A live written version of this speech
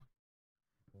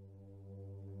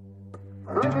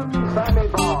Sammy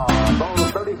Baugh, though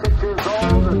 36 years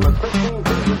old and with 15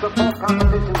 seasons of full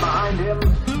competition behind him,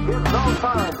 gives no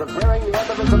signs of nearing the end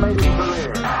of his amazing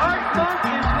career. Art Monk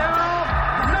is now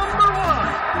number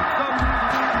one, the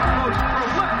most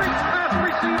prolific pass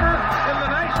receiver in the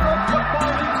National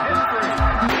Football League's history.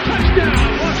 Touchdown,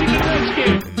 Washington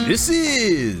Redskins. This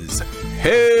is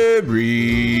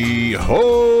Harry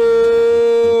Ho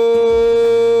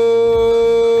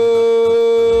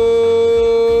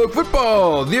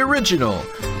Football, the original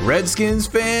Redskins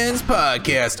fans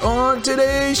podcast. On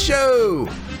today's show,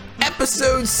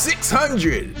 episode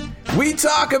 600, we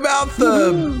talk about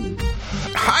the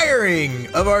hiring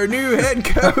of our new head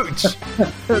coach,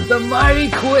 the mighty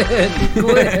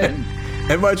Quinn,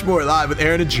 and much more. Live with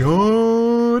Aaron and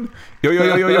John. Yo, yo,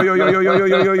 yo, yo, yo, yo, yo, yo, yo, yo,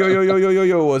 yo, yo, yo, yo, yo, yo,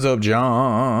 yo, what's up,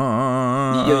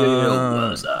 John? Yo,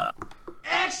 what's up?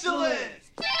 Excellent.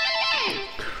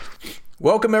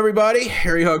 Welcome, everybody.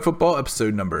 Harry Hog Football,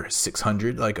 episode number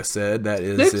 600. Like I said, that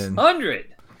is 600.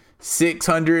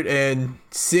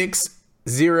 606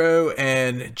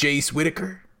 and Jace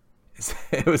Whitaker.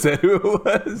 Was that who it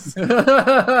was?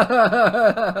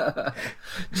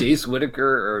 Jace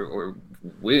Whitaker or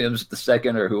Williams the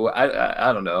second or who?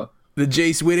 I don't know. The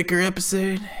Jace Whitaker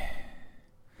episode?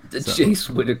 Jace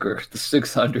Whitaker, the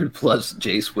 600 plus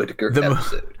Jace Whitaker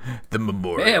episode. The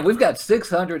memorial. Man, we've got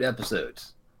 600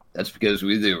 episodes. That's because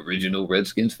we're the original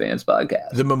Redskins fans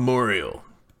podcast. The memorial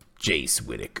Jace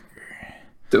Whitaker.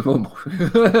 The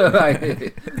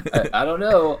I don't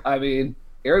know. I mean,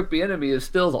 Eric Bieniemy is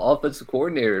still the offensive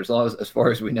coordinator as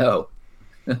far as we know.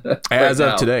 As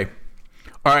right of today.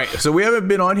 All right, so we haven't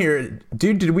been on here.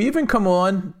 Dude, did we even come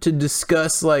on to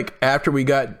discuss, like, after we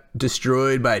got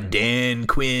destroyed by Dan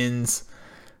Quinn's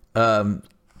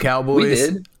Cowboys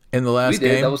in the last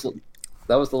game?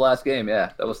 That was the last game,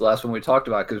 yeah. That was the last one we talked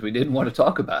about because we didn't want to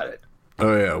talk about it.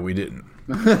 Oh, yeah, we didn't.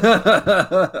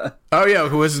 Oh, yeah,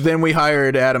 because then we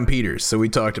hired Adam Peters, so we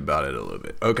talked about it a little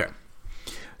bit. Okay.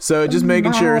 So just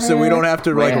making sure so we don't have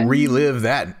to, like, relive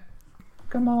that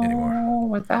anymore.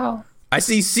 Without. I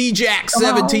see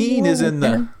C-Jack17 is in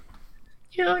the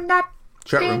You're not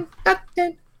chat room.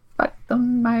 nothing but the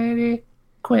mighty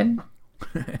Quinn.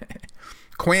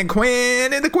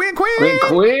 Quinn and the Quinn. Quinn.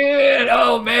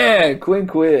 Oh, man. Quinn.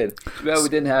 Too bad we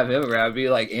didn't have him around. It'd be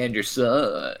like, and your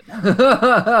son.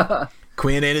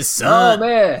 Quinn and his son. Oh,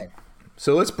 man.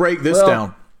 So let's break this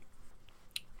down.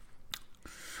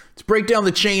 Let's break down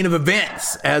the chain of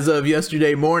events as of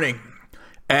yesterday morning.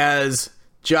 As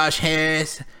Josh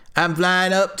Harris, I'm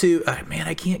flying up to... man,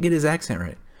 I can't get his accent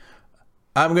right.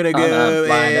 I'm going to go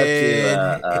flying up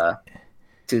to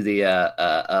New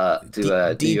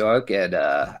York and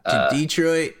to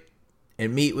Detroit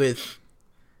and meet with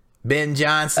Ben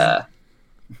Johnson.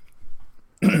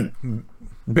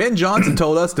 Ben Johnson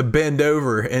told us to bend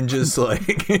over and just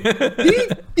like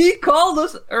he called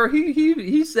us, or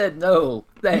he said no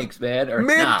thanks, man, or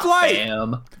mid-flight.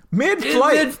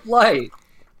 Mid-flight.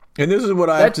 And this is what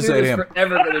I have to say to him. That dude is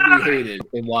forever going to be hated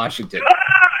in Washington.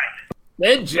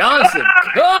 Ben Johnson,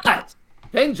 God,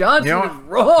 Ben Johnson is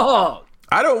wrong.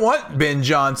 I don't want Ben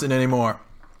Johnson anymore.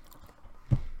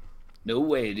 No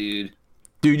way, dude.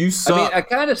 Dude, you suck. I mean, I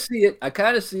kind of see it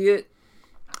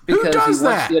because Who does he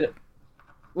wants to.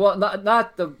 Well,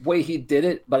 not the way he did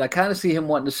it, but I kind of see him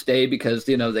wanting to stay because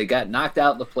they got knocked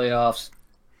out in the playoffs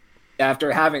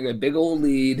after having a big old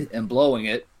lead and blowing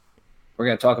it. We're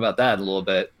going to talk about that a little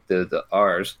bit. The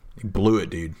R's. He blew it,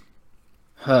 dude.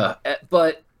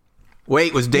 But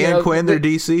wait, was Dan Quinn their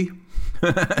DC?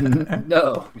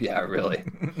 No, yeah, really.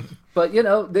 But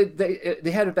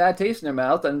they had a bad taste in their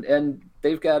mouth, and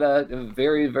they've got a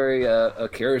very, very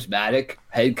charismatic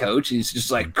head coach. He's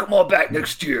just like, come on back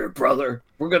next year, brother.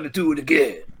 We're gonna do it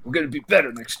again. We're gonna be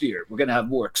better next year. We're gonna have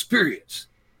more experience.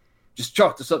 Just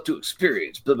chalk this up to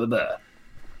experience. Blah blah blah.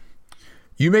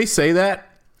 You may say that,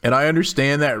 and I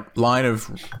understand that line of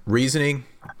reasoning,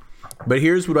 but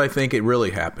here's what I think it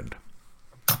really happened.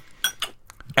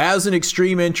 As an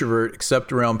extreme introvert,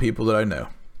 except around people that I know,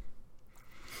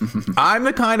 I'm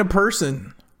the kind of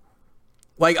person,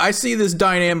 like I see this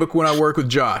dynamic when I work with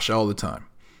Josh all the time.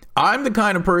 I'm the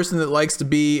kind of person that likes to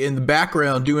be in the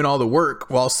background doing all the work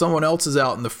while someone else is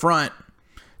out in the front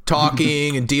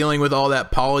talking and dealing with all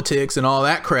that politics and all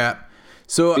that crap.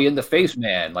 So being the face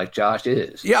man like Josh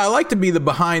is. Yeah, I like to be the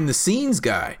behind the scenes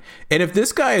guy. And if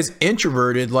this guy is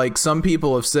introverted, like some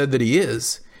people have said that he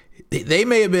is, they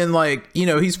may have been like,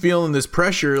 he's feeling this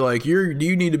pressure, like you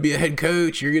need to be a head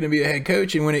coach. You're going to be a head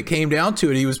coach. And when it came down to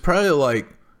it, he was probably like,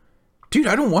 dude,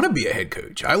 I don't want to be a head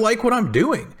coach. I like what I'm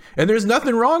doing. And there's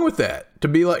nothing wrong with that. To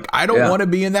be like, I don't want to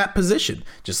be in that position.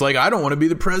 Just like I don't want to be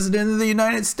the president of the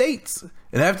United States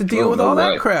and have to deal with all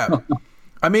that crap.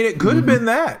 I mean, it could have been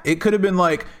that. It could have been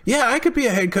like, yeah, I could be a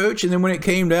head coach. And then when it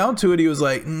came down to it, he was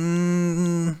like,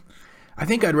 I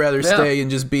think I'd rather stay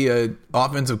and just be a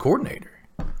offensive coordinator.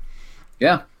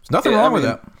 Yeah. There's nothing wrong with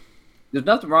that. There's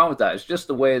nothing wrong with that. It's just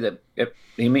the way that,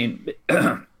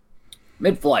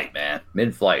 mid-flight, man.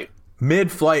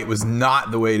 Mid-flight Was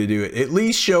not the way to do it. At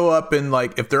least show up and,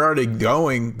 like, if they're already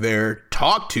going there,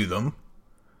 talk to them.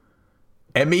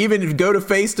 And even go to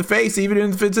face, even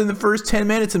if it's in the first 10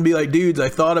 minutes and be like, dudes, I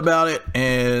thought about it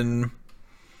and,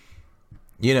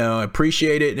 I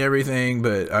appreciate it and everything,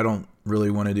 but I don't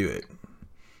really want to do it.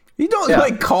 You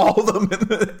don't, call them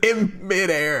in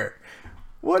midair.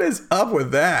 What is up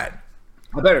with that?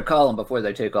 I better call them before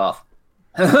they take off.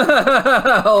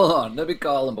 Hold on. Let me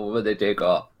call them before they take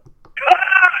off.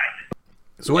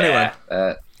 So anyway.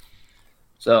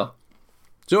 So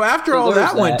after all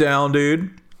that went down,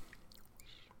 dude,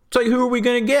 it's like, who are we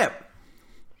going to get?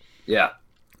 Yeah.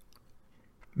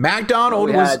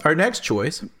 McDonald was our next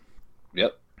choice.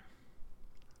 Yep.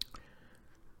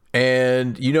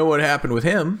 And you know what happened with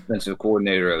him? Defensive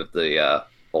coordinator of the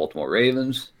Baltimore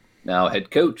Ravens, now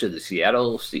head coach of the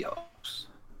Seattle Seahawks.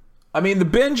 I mean, the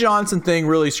Ben Johnson thing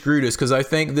really screwed us because I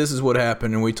think this is what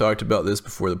happened, and we talked about this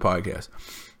before the podcast.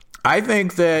 I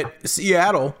think that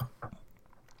Seattle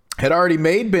had already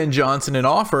made Ben Johnson an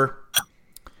offer,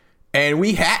 and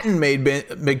we hadn't made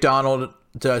McDonald.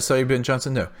 Did I say Ben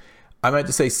Johnson? No. I meant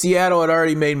to say Seattle had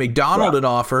already made McDonald an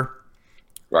offer.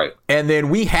 Right. And then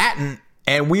we hadn't,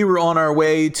 and we were on our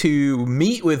way to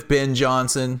meet with Ben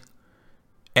Johnson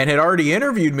and had already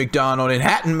interviewed McDonald and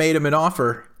hadn't made him an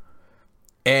offer.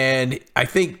 And I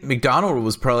think McDonald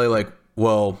was probably like,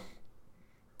 well,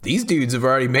 these dudes have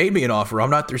already made me an offer. I'm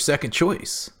not their second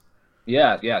choice.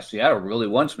 Yeah. Seattle really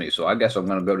wants me, so I guess I'm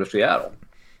going to go to Seattle.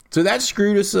 So that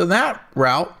screwed us on that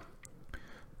route.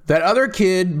 That other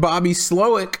kid, Bobby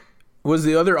Slowick, was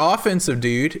the other offensive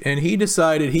dude, and he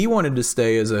decided he wanted to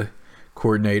stay as a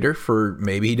coordinator for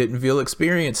maybe he didn't feel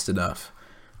experienced enough.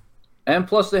 And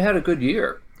plus, they had a good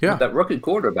year. Yeah. With that rookie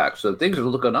quarterback, so things are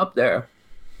looking up there.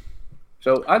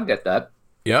 So I get that.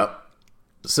 Yep.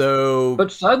 So,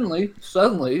 but suddenly,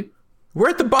 we're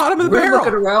at the bottom of the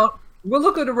barrel. We're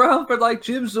looking around for like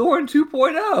Jim Zorn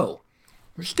 2.0.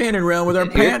 We're standing around with our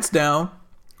pants down.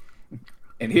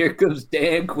 And here comes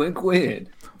Danny Quinn.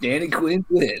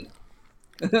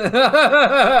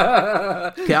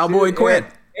 Cowboy Quinn.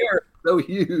 Hair so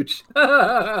huge.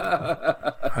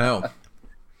 Hell.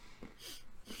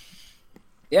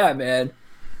 Yeah, man.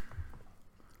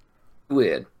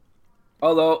 Weird.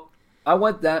 Although I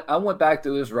went back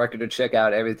to his record to check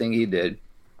out everything he did.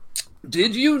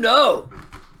 Did you know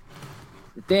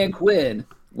that Dan Quinn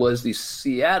was the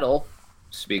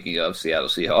speaking of Seattle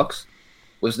Seahawks,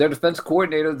 was their defense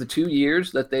coordinator the 2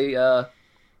 years that they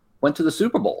went to the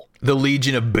Super Bowl? The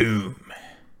Legion of Boom.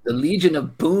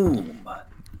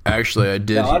 Actually, I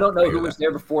did. Now, I don't know who was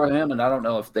there before him, and I don't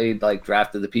know if they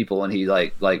drafted the people and he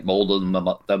molded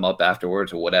them up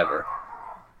afterwards or whatever.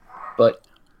 But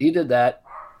he did that.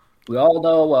 We all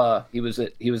know he was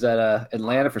at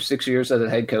Atlanta for 6 years as a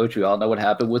head coach. We all know what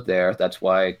happened with there. That's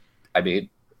why, the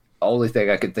only thing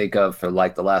I could think of for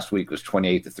the last week was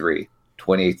 28-3,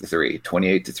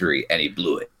 and he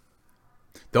blew it.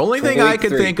 The only thing I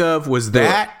could think of was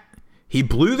that he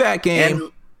blew that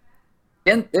game.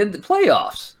 And the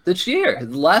playoffs this year,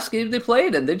 the last game they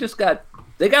played, and they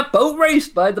got boat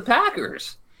raced by the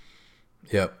Packers.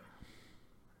 Yep.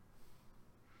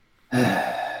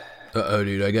 Uh-oh,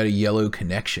 dude, I got a yellow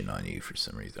connection on you for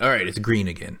some reason. All right, it's green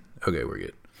again. Okay, we're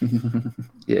good.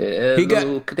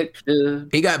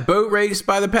 He got boat raced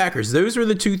by the Packers. Those were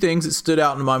the two things that stood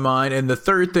out in my mind. And the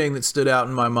third thing that stood out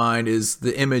in my mind is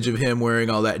the image of him wearing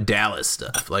all that Dallas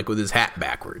stuff, like with his hat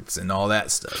backwards and all that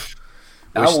stuff.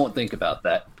 I won't think about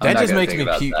that. That just makes me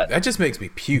puke. That just makes me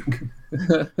puke.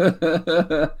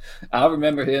 I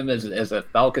remember him as a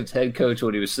Falcons head coach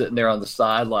when he was sitting there on the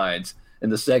sidelines in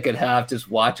the second half,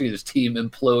 just watching his team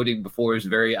imploding before his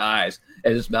very eyes,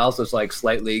 and his mouth was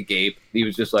slightly agape. He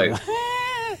was just like,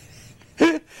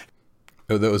 "Oh,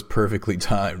 that was perfectly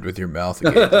timed with your mouth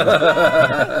agape."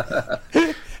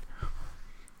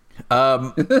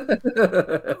 Well,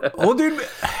 dude.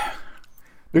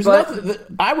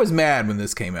 I was mad when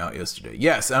this came out yesterday.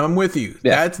 Yes, I'm with you.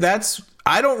 Yeah. That's.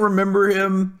 I don't remember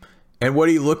him and what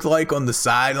he looked like on the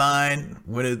sideline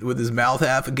with his mouth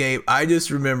half agape. I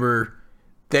just remember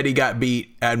that he got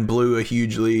beat and blew a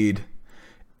huge lead,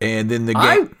 and then the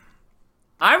game.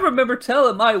 I remember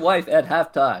telling my wife at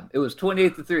halftime, it was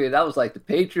 28-3, and I was like, the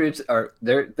Patriots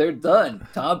they're done.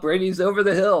 Tom Brady's over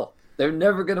the hill. They're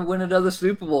never going to win another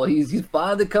Super Bowl. He's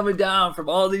finally coming down from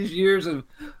all these years of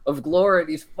glory, and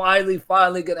he's finally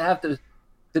going to have to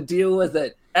deal with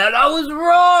it. And I was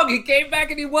wrong. He came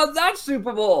back and he won that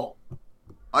Super Bowl.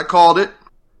 I called it.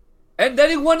 And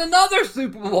then he won another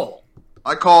Super Bowl.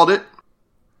 I called it.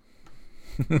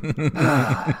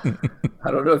 I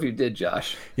don't know if you did,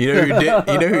 Josh. You know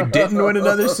who didn't win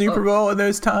another Super Bowl in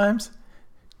those times?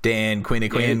 Dan Quinn.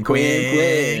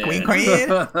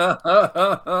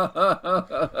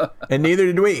 And neither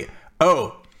did we.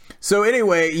 Oh, so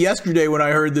anyway, yesterday when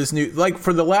I heard this news, like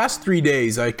for the last 3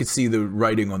 days, I could see the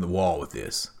writing on the wall with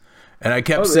this. And I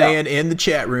kept saying in the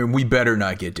chat room, we better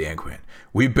not get Dan Quinn.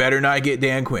 We better not get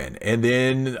Dan Quinn. And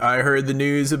then I heard the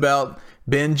news about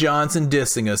Ben Johnson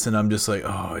dissing us, and I'm just like,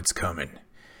 oh, it's coming.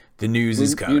 The news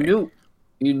is coming. You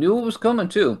knew it was coming,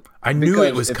 too. I knew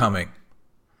it was coming.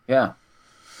 Yeah.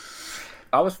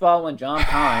 I was following John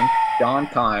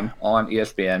Kime on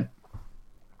ESPN,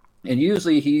 and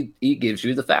usually he gives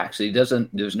you the facts.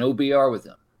 There's no BR with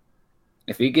him.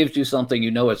 If he gives you something,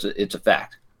 you know it's a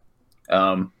fact.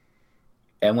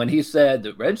 And when he said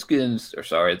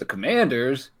the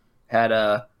Commanders had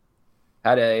a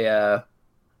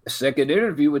second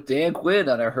interview with Dan Quinn,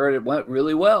 and I heard it went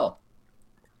really well.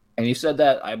 And he said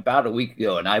that about a week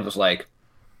ago, and I was like,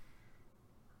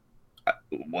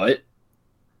 what?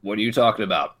 What are you talking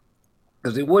about?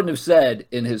 Because he wouldn't have said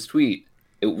in his tweet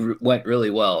it went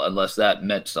really well unless that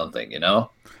meant something, you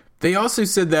know? They also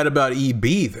said that about EB,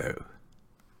 though.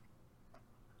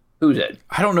 Who did?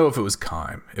 I don't know if it was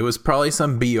Kime. It was probably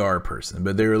some BR person,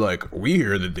 but they were like, we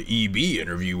hear that the EB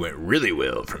interview went really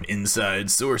well from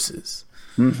inside sources.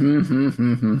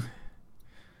 It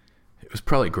was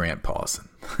probably Grant Paulson.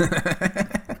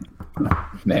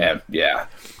 Man, yeah.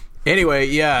 Anyway,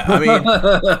 yeah, I mean,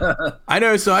 I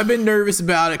know, so I've been nervous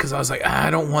about it because I was like, I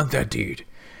don't want that dude.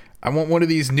 I want one of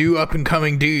these new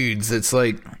up-and-coming dudes that's,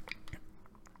 like,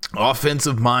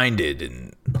 offensive-minded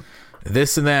and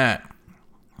this and that.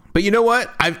 But you know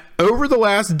what? Over the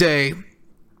last day,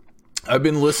 I've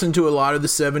been listening to a lot of the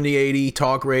 70-80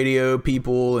 talk radio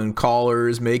people and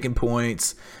callers making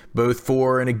points, both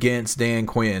for and against Dan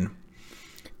Quinn.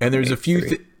 And there's a few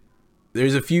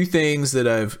things that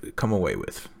I've come away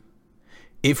with.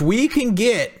 If we can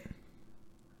get...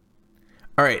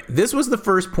 All right, this was the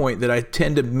first point that I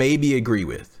tend to maybe agree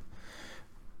with.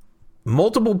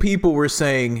 Multiple people were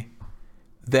saying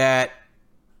that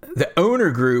the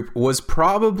owner group was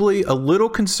probably a little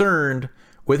concerned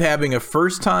with having a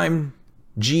first-time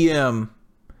GM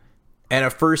and a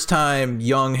first-time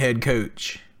young head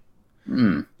coach.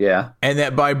 Yeah. And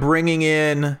that by bringing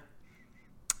in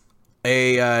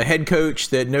a head coach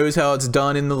that knows how it's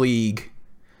done in the league,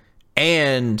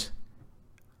 and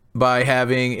by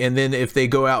having, and then if they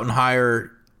go out and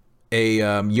hire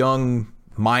a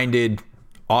young-minded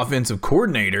offensive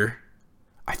coordinator,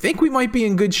 I think we might be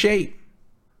in good shape.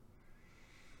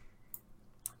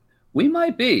 We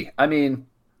might be. I mean,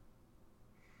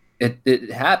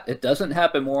 it doesn't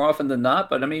happen more often than not,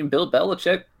 but I mean, Bill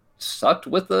Belichick sucked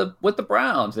with the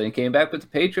Browns, and he came back with the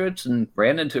Patriots and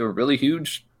ran into a really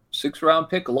huge 6th-round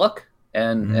pick luck,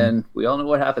 and we all know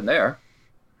what happened there.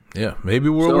 Yeah, maybe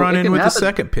we'll run in with the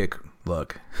second pick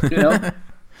luck. You know,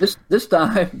 this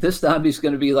time he's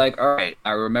going to be like, all right,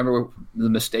 I remember the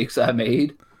mistakes I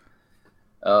made.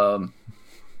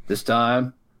 This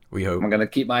time, we hope I'm going to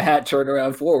keep my hat turned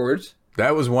around forwards.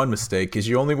 That was one mistake, because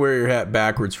you only wear your hat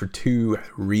backwards for 2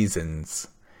 reasons.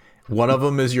 One of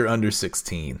them is you're under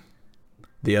 16.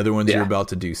 The other one's you're about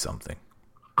to do something.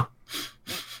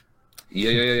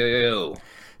 Yo.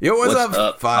 Yo, what's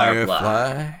up,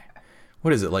 Firefly?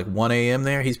 What is it, like 1 a.m.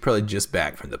 there? He's probably just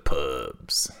back from the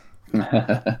pubs.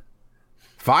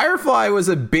 Firefly was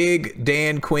a big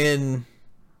Dan Quinn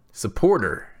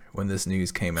supporter when this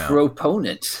news came out.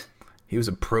 Proponent. He was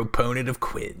a proponent of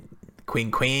Quinn.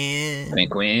 Quinn.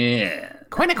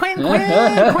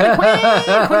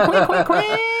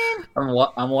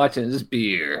 I'm watching this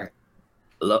beer.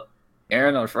 Look,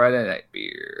 Aaron on Friday night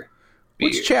beer.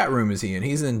 Which chat room is he in?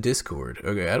 He's in Discord.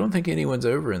 Okay, I don't think anyone's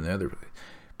over in the other place.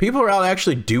 People are out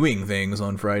actually doing things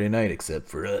on Friday night, except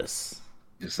for us.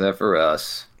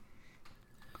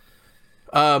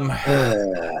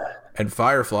 And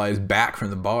Firefly is back from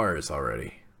the bars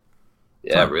already.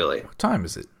 Yeah, really. What time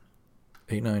is it?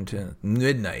 8, 9, 10.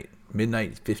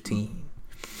 Midnight 15.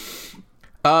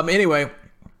 Anyway,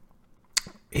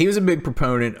 he was a big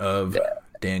proponent of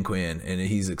Dan Quinn, and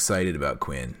he's excited about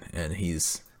Quinn, and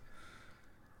he's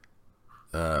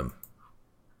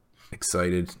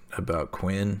excited about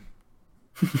Quinn.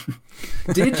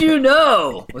 Did you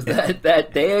know that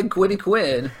Dan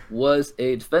Quinn was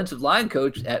a defensive line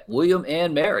coach at William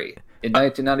and Mary in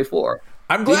 1994?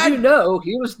 I'm glad. Did you know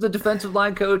he was the defensive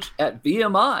line coach at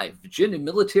VMI, Virginia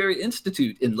Military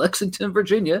Institute in Lexington,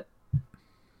 Virginia,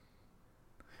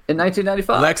 in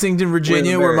 1995? Lexington,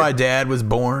 Virginia, where my dad was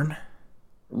born.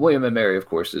 William and Mary, of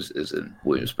course, is in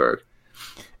Williamsburg.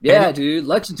 Yeah, And dude,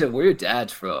 Lexington, where your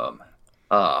dad's from.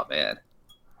 Oh, man.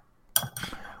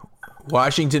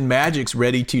 Washington Magic's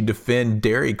ready to defend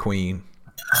Dairy Queen.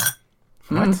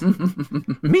 What?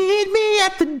 Meet me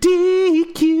at the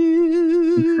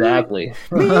DQ. Exactly.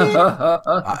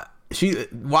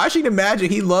 Washington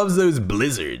Magic, he loves those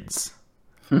blizzards.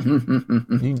 You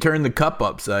can turn the cup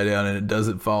upside down and it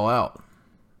doesn't fall out.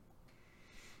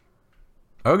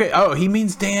 Okay. Oh, he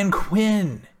means Dan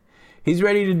Quinn. He's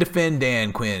ready to defend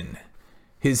Dan Quinn,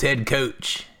 his head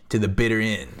coach, to the bitter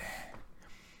end.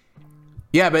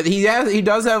 Yeah, but he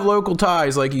does have local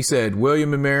ties, like you said.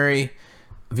 William and Mary,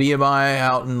 VMI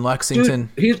out in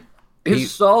Lexington. Dude,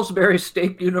 he's Salisbury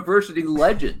State University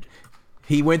legend.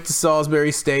 He went to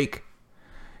Salisbury State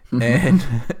and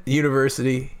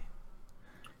University.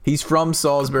 He's from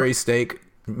Salisbury State,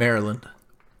 Maryland.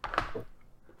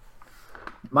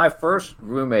 My first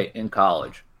roommate in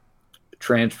college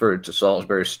transferred to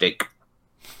Salisbury State.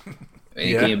 And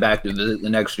he came back to visit the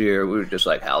next year. We were just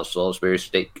like, how's Salisbury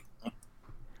Steak?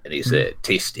 And he said,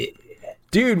 taste it.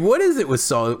 Dude, what is it with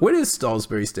what is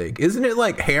Salisbury steak? Isn't it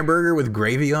like hamburger with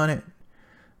gravy on it?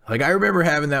 Like, I remember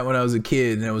having that when I was a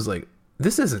kid, and I was like,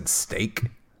 this isn't steak.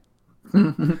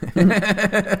 Maybe.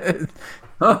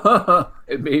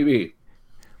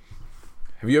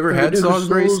 Have you ever had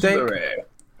Salisbury steak?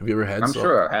 Have you ever had I'm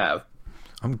sure I have.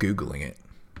 I'm Googling it.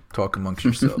 Talk amongst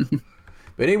yourself.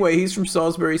 But anyway, he's from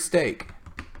Salisbury Steak.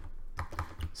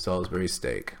 Salisbury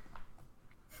Steak.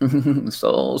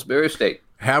 Salisbury Steak.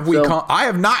 I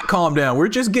have not calmed down. We're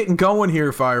just getting going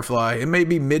here, Firefly. It may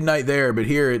be midnight there, but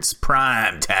here it's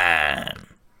prime time.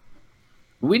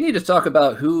 We need to talk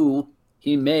about who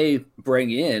he may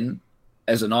bring in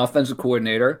as an offensive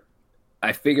coordinator.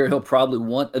 I figure he'll probably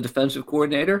want a defensive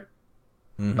coordinator.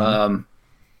 Mm-hmm.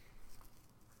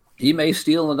 He may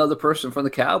steal another person from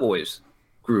the Cowboys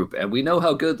group, and we know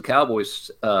how good the Cowboys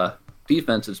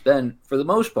defense has been for the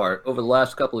most part over the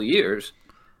last couple of years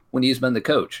when he's been the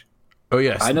coach. Oh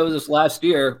yes, I know this last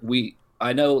year.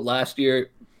 Last year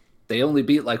they only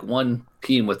beat like one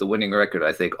team with the winning record.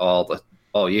 I think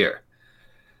all year.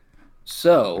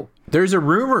 So there's a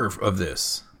rumor of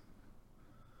this.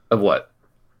 Of what?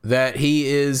 That he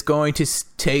is going to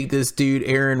take this dude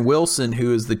Aaron Wilson,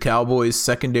 who is the Cowboys'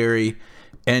 secondary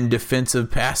and defensive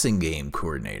passing game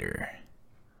coordinator.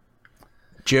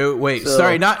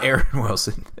 Sorry, not Aaron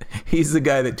Wilson. He's the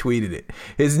guy that tweeted it.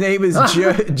 His name is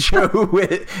Joe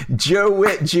Witt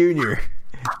Jr.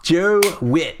 Joe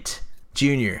Witt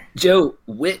Jr. Joe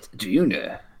Witt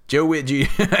Jr. Joe Witt Jr.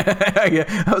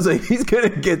 I was like, he's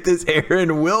going to get this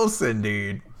Aaron Wilson,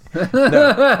 dude.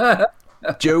 No.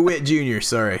 Joe Witt Jr.,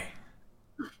 sorry.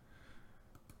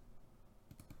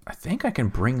 I think I can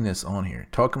bring this on here.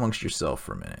 Talk amongst yourself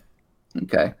for a minute.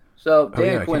 Okay. So,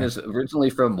 Dan Quinn is originally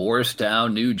from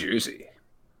Morristown, New Jersey.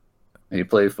 And he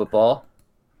played football.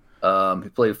 He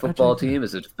played football team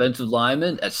as a defensive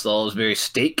lineman at Salisbury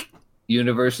State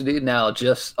University. Now it's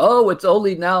just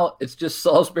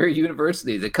Salisbury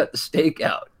University. They cut the steak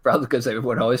out. Probably because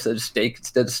everyone always said steak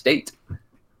instead of state.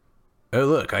 Oh,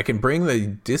 look, I can bring the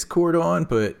Discord on,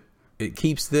 but it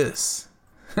keeps this.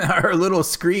 Our little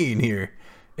screen here.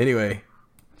 Anyway,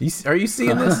 are you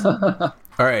seeing this? All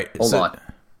right. Hold on.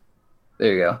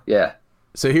 There you go. Yeah.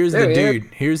 So here's the dude.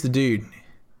 Here's the dude.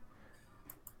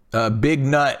 Big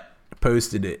Nut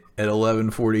posted it at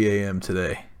 11:40 a.m.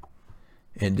 today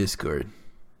in Discord.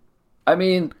 I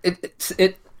mean,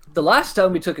 it. The last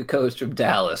time we took a coach from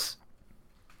Dallas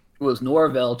was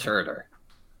Norvell Turner.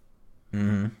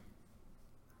 Mm-hmm.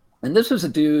 And this was a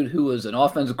dude who was an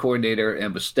offensive coordinator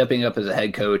and was stepping up as a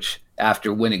head coach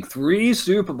after winning 3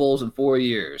 Super Bowls in 4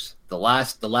 years. The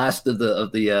last of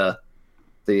the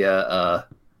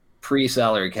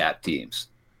pre-salary cap teams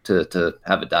to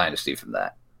have a dynasty from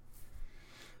that.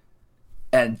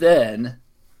 And then,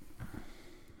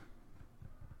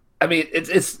 I mean,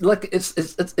 it's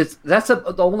that's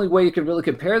the only way you can really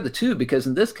compare the two, because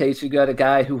in this case you got a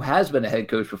guy who has been a head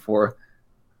coach before.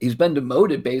 He's been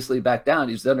demoted basically back down.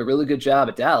 He's done a really good job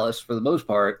at Dallas for the most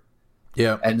part.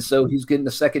 Yeah. And so he's getting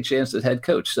a second chance as head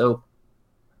coach. So,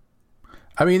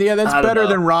 I mean, yeah, that's better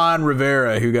than Ron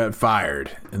Rivera, who got fired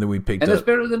and then we picked up. And it's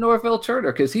better than Norvell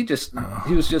Turner, because he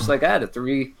was just like, I had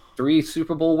three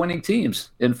Super Bowl winning teams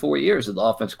in 4 years as the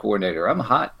offensive coordinator. I'm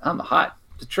hot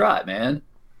to try, man.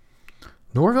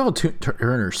 Norvell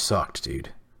Turner sucked, dude.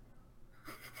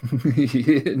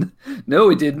 No,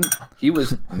 he didn't. He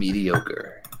was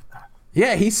mediocre.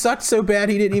 Yeah, he sucked so bad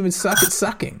he didn't even suck at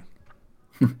sucking.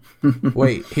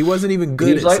 Wait, he wasn't even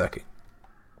good at sucking.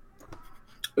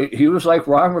 He was like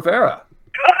Ron Rivera.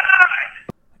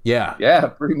 Yeah. Yeah,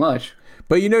 pretty much.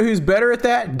 But you know who's better at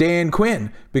that? Dan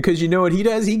Quinn. Because you know what he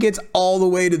does? He gets all the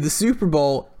way to the Super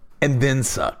Bowl and then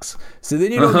sucks. So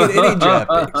then you don't get any draft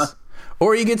picks.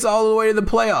 Or he gets all the way to the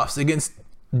playoffs against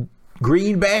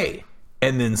Green Bay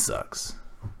and then sucks.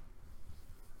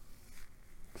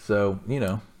 So, you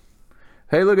know.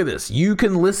 Hey, look at this. You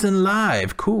can listen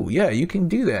live. Cool. Yeah, you can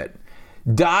do that.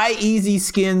 Die Easy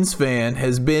Skins fan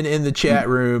has been in the chat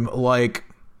room like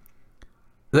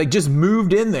just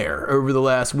moved in there over the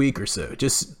last week or so.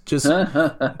 Just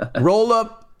rolled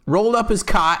up his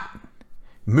cot,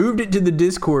 moved it to the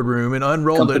Discord room and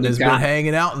unrolled it and has been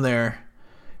hanging out in there.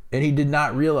 And he did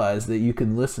not realize that you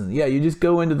can listen. Yeah, you just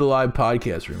go into the live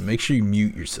podcast room. Make sure you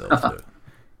mute yourself though.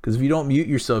 Because if you don't mute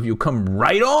yourself, you'll come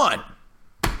right on.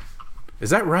 Is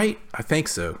that right? I think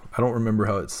so. I don't remember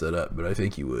how it's set up, but I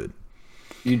think you would.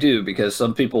 You do, because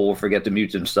some people will forget to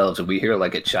mute themselves, and we hear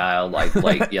like a child like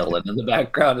yelling in the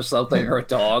background or something, or a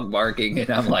dog barking, and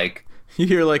I'm like, you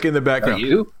hear like in the background, are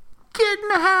you? Get in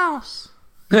the house.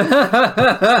 Get in the house.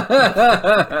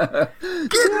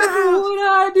 What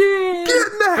I did. Get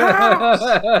in the house.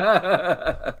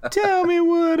 Tell me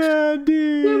what I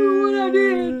did. Tell me what I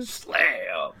did.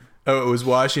 Slam. Oh, it was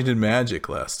Washington Magic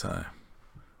last time.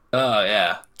 Oh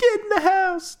yeah. Get in the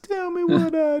house. Tell me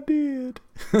what I did.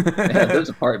 Yeah, those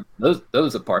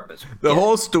apartments. The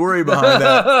whole story behind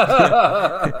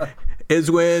that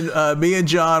is when me and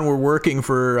John were working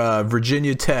for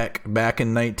Virginia Tech back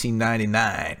in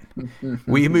 1999.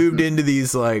 We moved into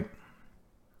these like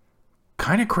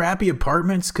kind of crappy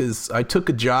apartments because I took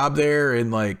a job there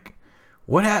and like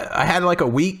I had like a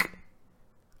week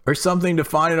or something to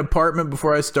find an apartment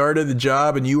before I started the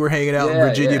job, and you were hanging out in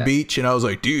Virginia Beach, and I was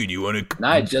like, dude, you want to... And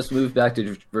I just moved back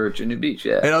to Virginia Beach,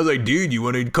 yeah. And I was like, dude, you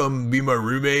want to come be my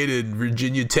roommate at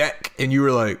Virginia Tech? And you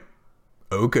were like,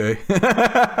 okay.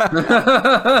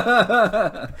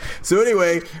 So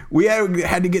anyway, we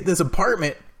had to get this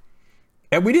apartment,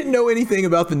 and we didn't know anything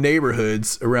about the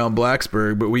neighborhoods around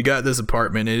Blacksburg, but we got this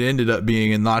apartment. It ended up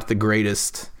being in not the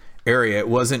greatest area. It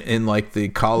wasn't in like the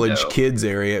college kids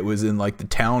area. It was in like the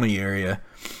towny area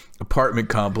apartment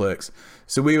complex.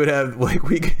 So we would have like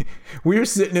we were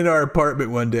sitting in our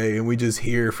apartment one day and we just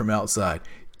hear from outside,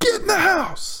 get in the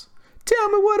house, tell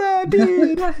me what I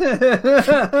did. Get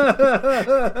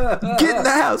in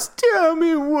the house, tell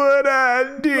me what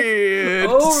I did.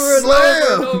 Over and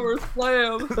Slam. over and over,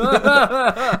 slam.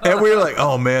 And we were like,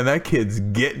 oh man, that kid's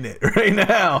getting it right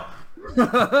now.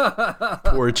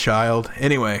 Poor child.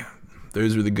 Anyway,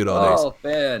 those were the good old days. Oh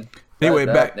man. Anyway,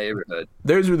 back neighborhood.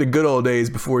 Those were the good old days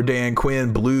before Dan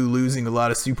Quinn blew, losing a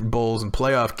lot of Super Bowls and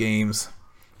playoff games.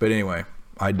 But anyway,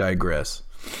 I digress.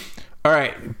 All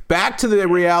right, back to the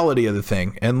reality of the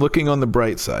thing and looking on the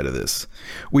bright side of this.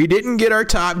 We didn't get our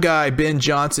top guy, Ben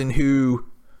Johnson, who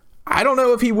I don't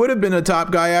know if he would have been a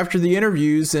top guy after the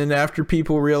interviews and after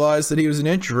people realized that he was an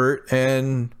introvert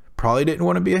and probably didn't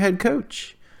want to be a head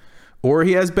coach. Or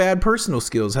he has bad personal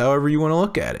skills, however you want to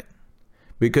look at it.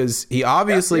 Because he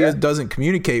obviously doesn't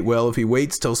communicate well if he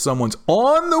waits till someone's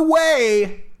on the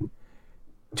way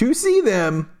to see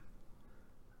them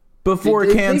before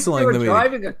canceling the meeting.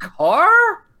 Driving a car?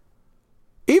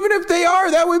 Even if they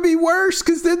are, that would be worse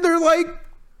because then they're like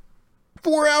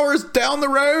 4 hours down the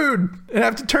road and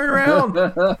have to turn around.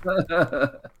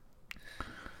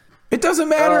 It doesn't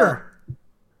matter.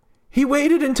 He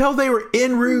waited until they were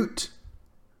en route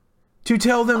to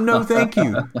tell them no thank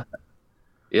you.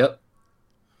 Yep.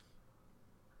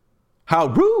 How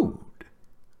rude.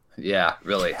 Yeah,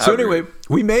 really. So anyway,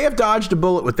 we may have dodged a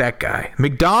bullet with that guy.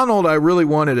 McDonald, I really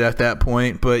wanted at that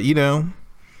point, but you know,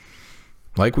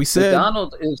 like we said,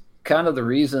 McDonald is kind of the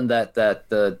reason that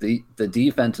the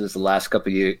defenses the last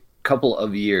couple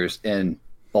of years in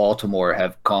Baltimore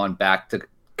have gone back to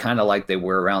kind of like they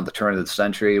were around the turn of the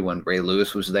century when Ray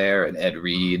Lewis was there and Ed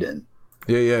Reed and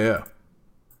yeah.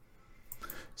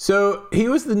 So he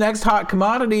was the next hot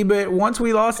commodity, but once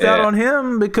we lost out on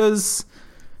him because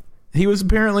he was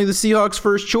apparently the Seahawks'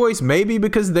 first choice, maybe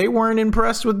because they weren't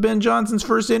impressed with Ben Johnson's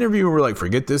first interview and we're like,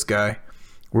 forget this guy.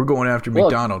 We're going after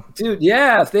McDonald. Dude,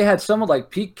 yeah, if they had someone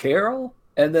like Pete Carroll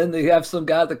and then they have some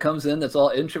guy that comes in that's all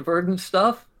introverted and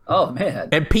stuff, oh, man.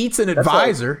 And Pete's an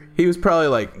advisor. He was probably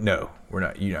like, no, we're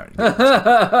not. You're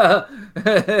not.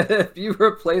 If you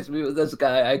replace me with this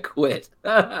guy, I quit.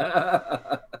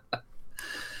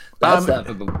 That's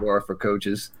happened before for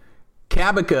coaches.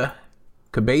 Kabaka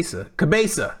Cabeza,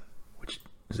 which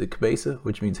is it Cabeza,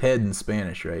 which means head in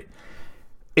Spanish, right?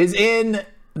 Is in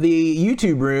the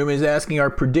YouTube room, is asking our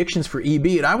predictions for EB,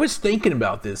 and I was thinking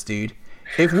about this, dude.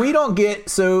 If we don't get,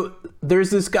 so there's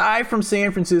this guy from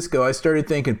San Francisco. I started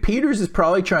thinking Peters is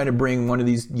probably trying to bring one of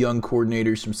these young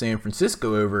coordinators from San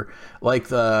Francisco over, like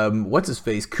the what's his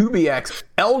face, Kubiak's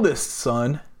eldest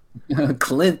son,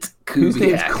 Clint Kubiak. Whose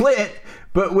name's Clint.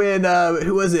 But when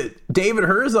who was it? David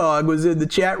Herzog was in the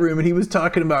chat room and he was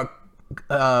talking about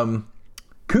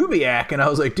Kubiak, and I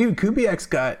was like, dude, Kubiak's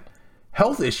got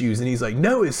health issues, and he's like,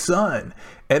 no, his son.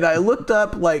 And I looked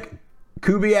up like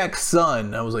Kubiak's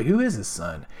son. I was like, who is his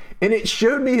son? And it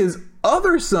showed me his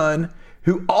other son,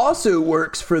 who also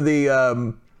works for the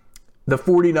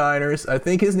 49ers. I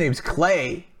think his name's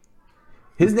Clay.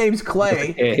 His name's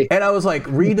Clay. Okay. And I was like,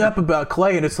 read up about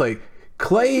Clay, and it's like,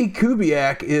 Clay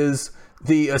Kubiak is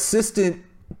the assistant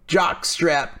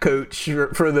jockstrap coach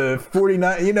for the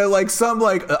 49, you know, like some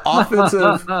like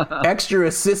offensive extra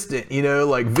assistant, you know,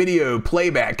 like video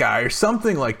playback guy or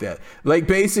something like that. Like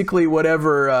basically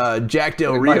whatever Jack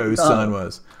Del Rio's son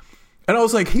was. And I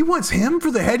was like, he wants him for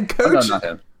the head coach? No, not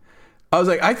him. I was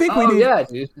like, I think we need. Yeah,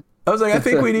 dude. I was like, I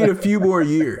think we need a few more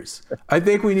years. I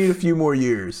think we need a few more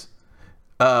years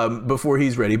before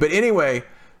he's ready. But anyway,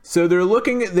 so they're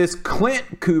looking at this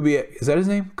Clint Kubiak. Is that his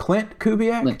name? Clint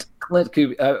Kubiak? Clint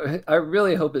Kubiak. I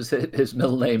really hope his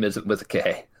middle name isn't with a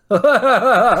K.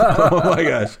 Oh my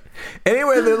gosh.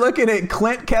 Anyway, they're looking at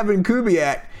Clint Kevin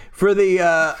Kubiak for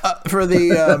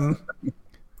the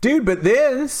dude. But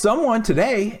then someone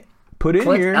today put in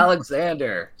Clint here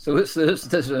Alexander. So his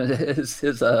initials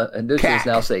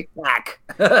now say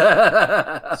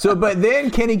CAC. So, but then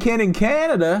Kenny Ken in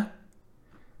Canada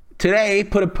today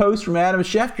put a post from Adam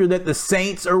Schefter that the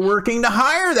Saints are working to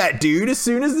hire that dude as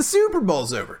soon as the Super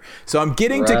Bowl's over. So I'm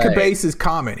getting to Cabase's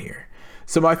comment here.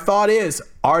 So my thought is,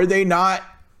 are they not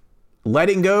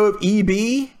letting go of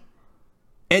EB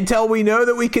until we know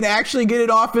that we can actually get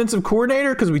an offensive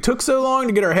coordinator? Because we took so long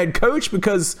to get our head coach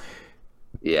because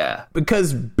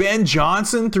Ben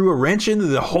Johnson threw a wrench into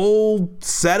the whole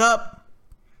setup.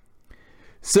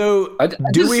 So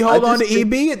do we hold on to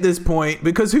EB at this point?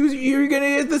 Because who's you're going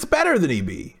to get that's better than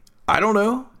EB? I don't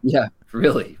know. Yeah,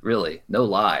 really, no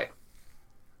lie.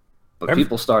 But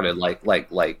people started like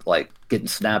getting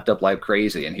snapped up like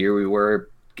crazy, and here we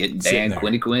were getting banned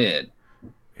Quinn.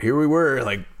 Here we were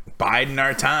like biding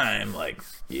our time, like,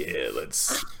 yeah,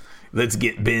 let's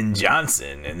get Ben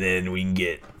Johnson, and then we can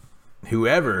get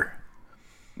whoever.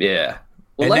 Yeah.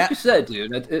 Well, and like you said,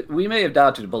 dude, we may have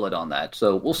dodged a bullet on that,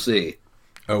 so we'll see.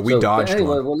 Oh, we dodged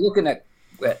anyway, one. We're looking at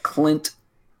Clint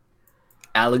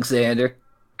Alexander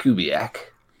Kubiak.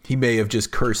 He may have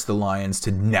just cursed the Lions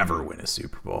to never win a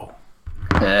Super Bowl.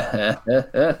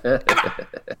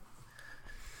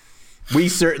 We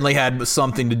certainly had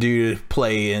something to do to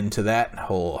play into that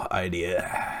whole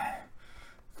idea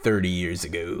 30 years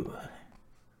ago.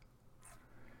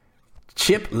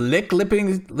 Chip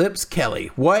Lips Kelly.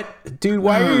 What? Dude,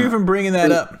 why are you even bringing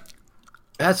that up?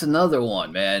 That's another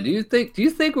one, man. Do you think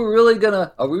are we really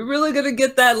gonna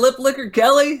get that lip licker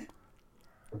Kelly?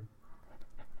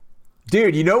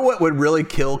 Dude, you know what would really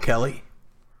kill Kelly?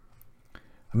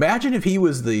 Imagine if he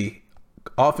was the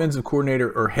offensive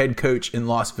coordinator or head coach in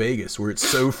Las Vegas, where it's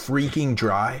so freaking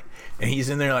dry, and he's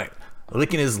in there like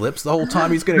licking his lips the whole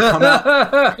time. He's gonna come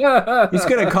out. He's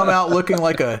gonna come out looking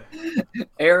like a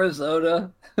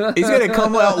Arizona. He's gonna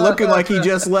come out looking like he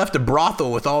just left a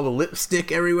brothel with all the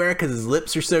lipstick everywhere because his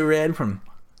lips are so red from.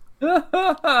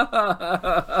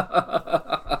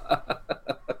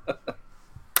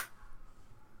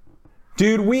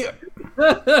 Dude,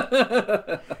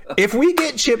 if we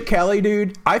get Chip Kelly,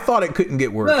 dude, I thought it couldn't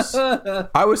get worse.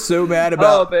 I was so mad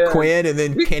about Quinn, and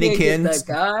then Kenny Ken's.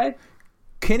 That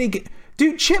guy.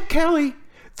 Dude, Chip Kelly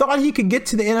thought he could get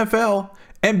to the NFL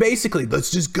and basically, let's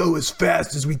just go as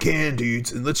fast as we can,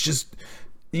 dudes, and let's just,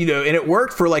 and it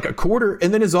worked for like a quarter,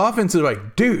 and then his offense is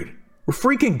like, dude, we're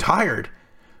freaking tired.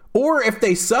 Or if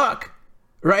they suck,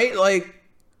 right? Like,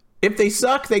 if they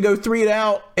suck, they go 3 and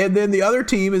out, and then the other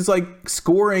team is like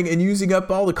scoring and using up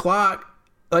all the clock.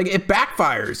 Like, it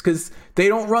backfires because they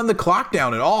don't run the clock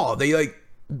down at all. They like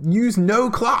use no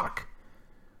clock.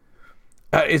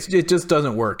 It just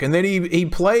doesn't work. And then he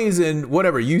plays in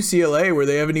whatever UCLA, where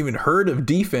they haven't even heard of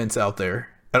defense out there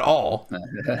at all.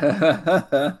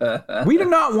 We do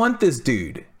not want this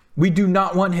dude. We do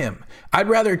not want him. I'd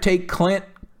rather take Clint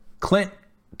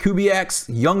Kubiak's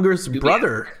youngest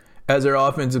brother as our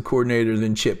offensive coordinator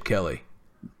than Chip Kelly.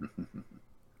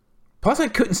 Plus, I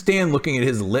couldn't stand looking at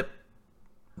his lip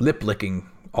licking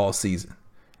all season.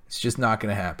 It's just not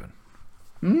going to happen.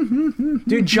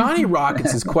 Dude, Johnny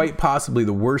Rockets is quite possibly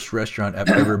the worst restaurant I've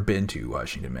ever been to,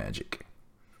 Washington Magic.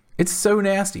 It's so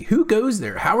nasty. Who goes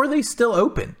there? How are they still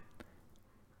open?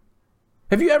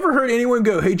 Have you ever heard anyone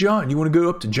go, hey, John, you want to go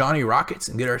up to Johnny Rockets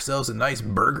and get ourselves a nice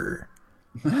burger?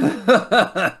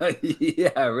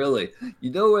 Yeah, really.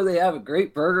 You know where they have a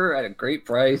great burger at a great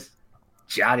price?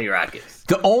 Johnny Rockets.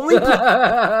 The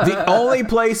only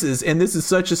places, and this is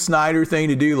such a Snyder thing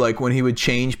to do, like when he would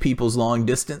change people's long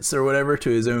distance or whatever to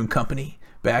his own company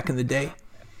back in the day.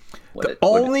 The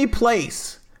only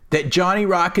place that Johnny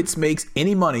Rockets makes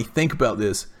any money, think about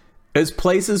this, is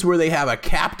places where they have a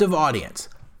captive audience.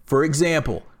 For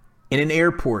example, in an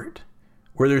airport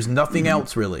where there's nothing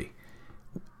else really.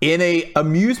 In a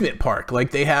amusement park,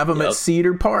 like they have them at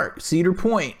Cedar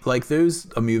Point, like those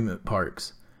amusement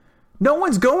parks. No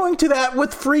one's going to that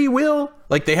with free will,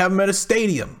 like they have them at a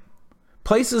stadium.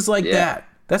 Places like that.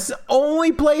 That's the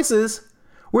only places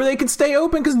where they can stay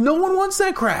open because no one wants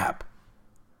that crap.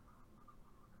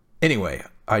 Anyway,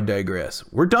 I digress.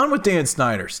 We're done with Dan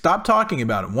Snyder. Stop talking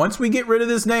about him. Once we get rid of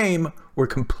this name, we're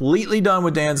completely done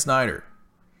with Dan Snyder.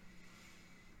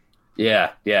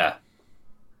 Yeah.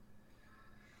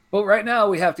 Well, right now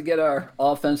we have to get our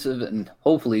offensive and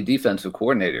hopefully defensive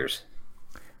coordinators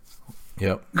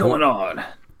going on.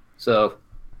 So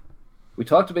we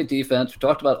talked about defense. We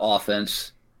talked about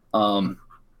offense. Again,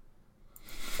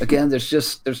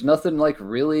 there's nothing like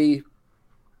really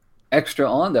extra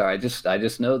on there. I just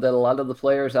know that a lot of the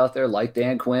players out there like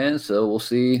Dan Quinn, so we'll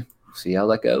see how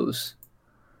that goes.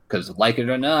 Because like it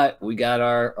or not, we got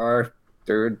our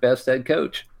third best head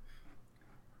coach.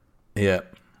 Yeah.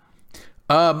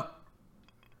 Our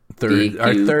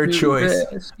third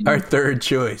choice.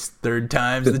 Third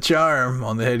time's the charm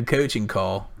on the head coaching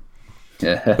call.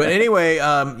 But anyway,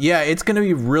 it's going to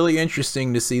be really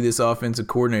interesting to see this offensive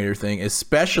coordinator thing,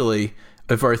 especially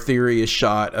if our theory is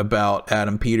shot about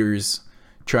Adam Peters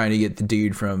trying to get the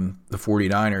dude from the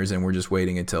 49ers and we're just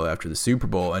waiting until after the Super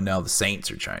Bowl and now the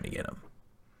Saints are trying to get him.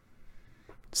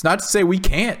 It's not to say we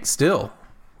can't still.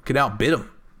 We could outbid him.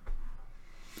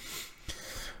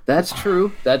 That's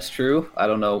true. I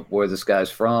don't know where this guy's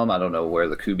from. I don't know where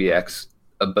the Kubiak's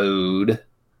abode.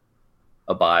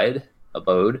 The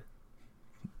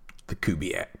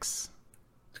Kubiaks.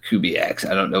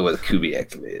 I don't know where the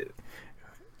Kubiaks live.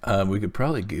 We could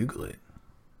probably Google it.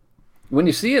 When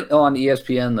you see it on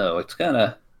ESPN, though,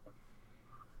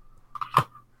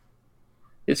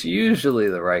 it's usually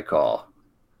the right call,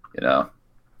 you know?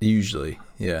 Usually,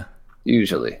 yeah.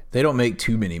 Usually. They don't make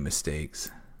too many mistakes.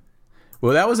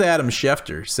 Well, that was Adam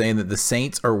Schefter saying that the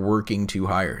Saints are working to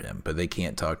hire him, but they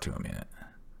can't talk to him yet.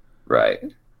 Right.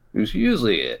 Who's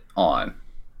usually on.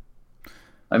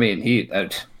 I mean,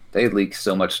 they leak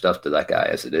so much stuff to that guy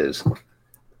as it is.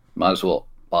 Might as well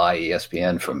buy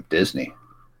ESPN from Disney.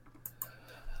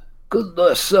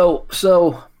 Goodness. So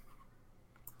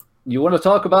you want to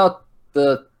talk about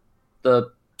the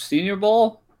Senior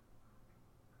Bowl?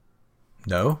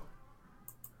 No.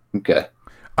 Okay.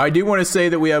 I do want to say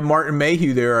that we have Martin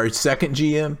Mayhew there, our second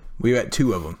GM. We got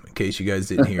two of them, in case you guys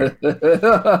didn't hear.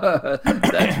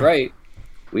 That's right.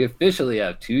 We officially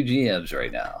have two GMs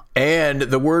right now. And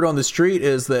the word on the street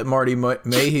is that Martin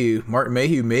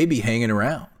Mayhew may be hanging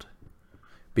around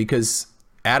because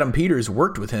Adam Peters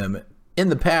worked with him in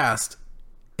the past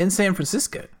in San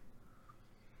Francisco.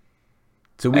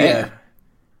 So we have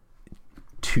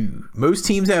two. Most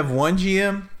teams have one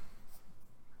GM.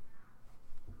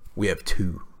 We have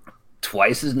two.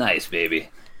 Twice as nice, baby.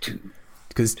 Two.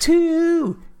 Because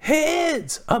two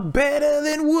heads are better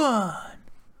than one.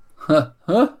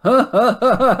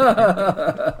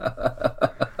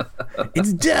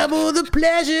 It's double the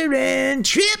pleasure and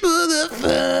triple the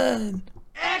fun.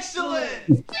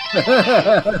 Excellent!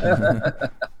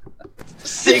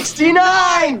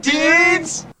 69,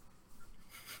 dudes!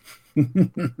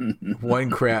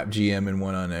 One crap GM and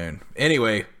one unknown.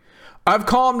 Anyway, I've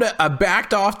calmed it. I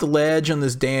backed off the ledge on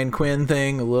this Dan Quinn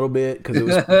thing a little bit because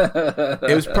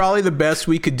it was probably the best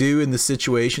we could do in the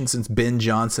situation since Ben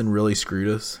Johnson really screwed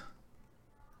us.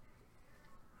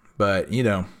 But,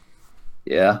 yeah,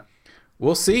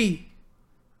 we'll see.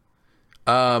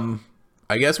 I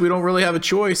guess we don't really have a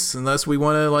choice unless we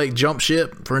want to jump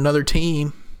ship for another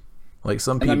team, like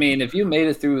some people. And I mean, if you made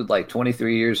it through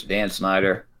 23 years of Dan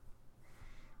Snyder,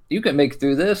 you can make it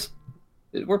through this.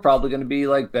 We're probably going to be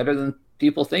better than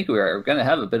people think we are. We're going to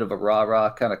have a bit of a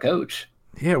rah-rah kind of coach.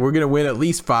 Yeah, we're going to win at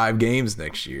least 5 games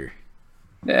next year.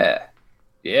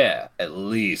 Yeah, at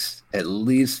least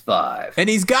 5. And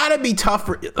he's got to be tough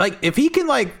for, if he can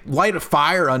light a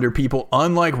fire under people,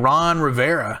 unlike Ron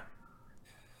Rivera,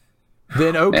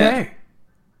 then okay.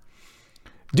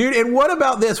 Dude, and what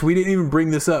about this? We didn't even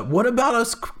bring this up. What about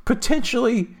us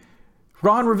potentially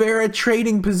Ron Rivera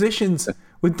trading positions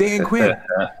with Dan Quinn?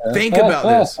 Think about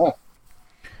this.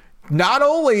 Not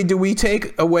only do we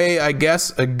take away, I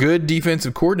guess, a good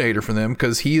defensive coordinator from them,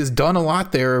 because he has done a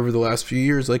lot there over the last few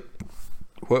years, like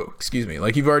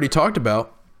you've already talked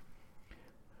about,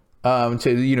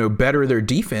 to better their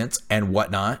defense and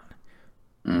whatnot.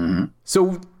 Mm-hmm.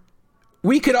 So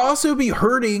we could also be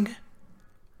hurting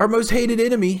our most hated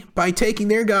enemy by taking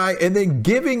their guy and then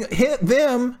giving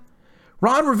them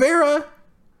Ron Rivera,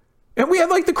 and we had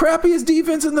like the crappiest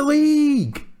defense in the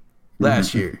league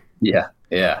last year. Yeah.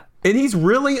 And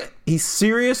he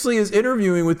seriously is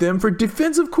interviewing with them for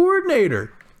defensive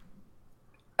coordinator.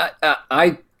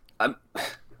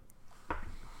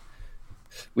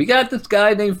 We got this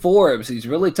guy named Forbes. He's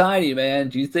really tiny, man.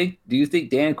 Do you think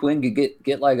Dan Quinn could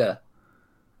get like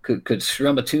could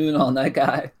strum a tune on that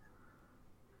guy?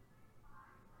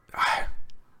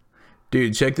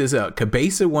 Dude, check this out.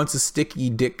 Cabeza wants a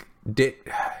sticky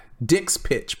Dick's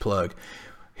pitch plug.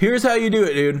 Here's how you do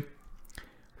it, dude.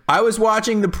 I was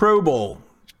watching the Pro Bowl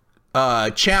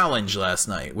challenge last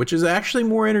night, which is actually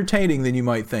more entertaining than you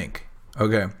might think.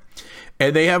 Okay.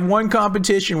 And they have one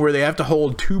competition where they have to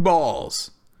hold 2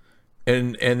 balls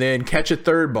and then catch a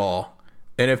third ball.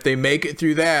 And if they make it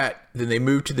through that, then they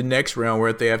move to the next round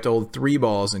where they have to hold 3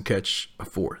 balls and catch a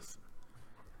fourth.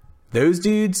 Those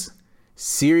dudes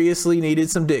seriously needed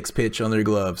some Dick's pitch on their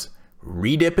gloves.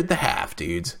 Redip at the half,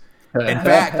 dudes. In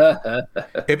fact,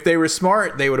 if they were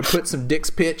smart, they would have put some Dick's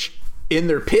pitch in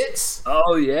their pits.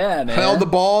 Oh, yeah, man. Held the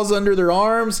balls under their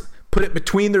arms, put it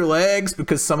between their legs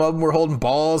because some of them were holding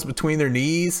balls between their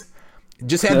knees.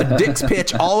 Just had the Dick's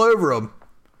pitch all over them.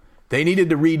 They needed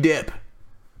to redip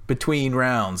between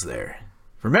rounds there.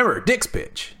 Remember, Dick's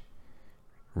pitch.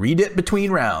 Redip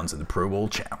between rounds of the Pro Bowl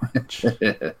Challenge.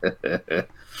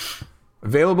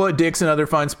 Available at Dick's and other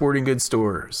fine sporting goods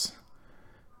stores.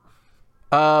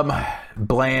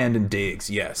 Bland and Diggs,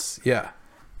 yes. Yeah.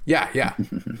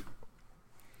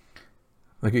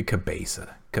 Look at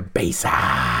Cabeza.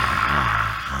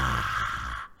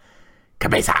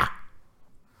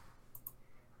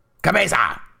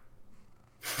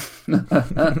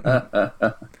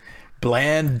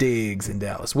 Bland, Diggs in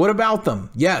Dallas. What about them?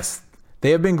 Yes,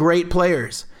 they have been great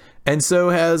players. And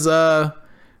so has the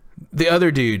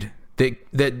other dude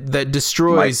that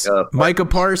destroys Micah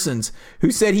Parsons, who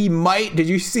said he might. Did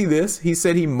you see this? He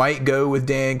said he might go with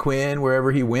Dan Quinn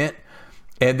wherever he went.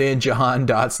 And then Jahan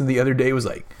Dotson the other day was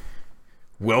like,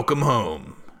 "Welcome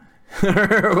home,"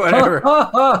 or whatever.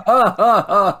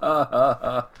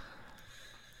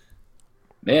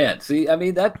 Man, see, I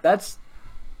mean that's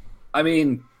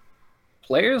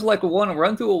players like want to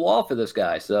run through a wall for this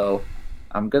guy. So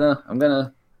I'm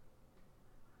gonna.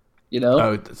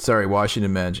 Oh, sorry,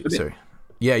 Washington Magic. Sorry.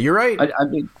 Yeah, you're right. I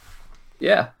mean,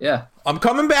 yeah. I'm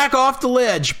coming back off the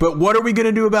ledge, but what are we going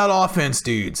to do about offense,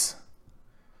 dudes?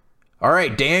 All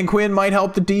right, Dan Quinn might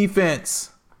help the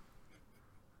defense.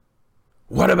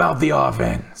 What about the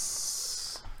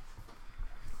offense?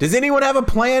 Does anyone have a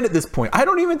plan at this point? I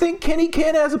don't even think Kenny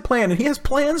Ken has a plan, and he has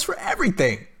plans for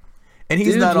everything. And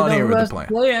he's not on here with a plan.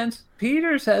 Plans.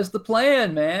 Peters has the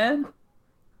plan, man.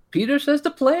 Peters has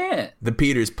the plan. The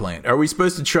Peters plan. Are we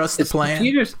supposed to trust the plan?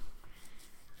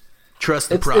 Trust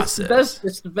the process.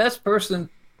 It's the best person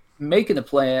making a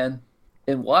plan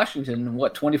in Washington in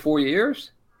 24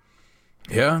 years?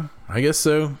 Yeah, I guess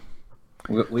so.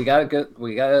 We gotta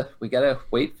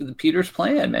wait for the Peters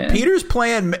plan, man. Peters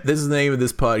plan. This is the name of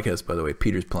this podcast, by the way.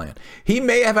 Peters plan. He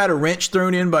may have had a wrench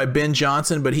thrown in by Ben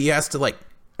Johnson, but he has to, like,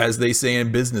 as they say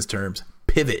in business terms,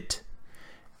 pivot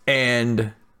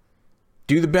and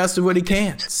do the best of what he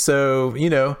can. So,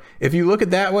 if you look at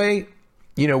it that way,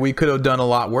 we could have done a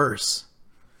lot worse.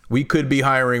 We could be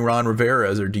hiring Ron Rivera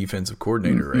as our defensive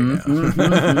coordinator right now.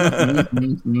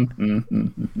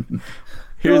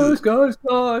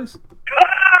 Guys.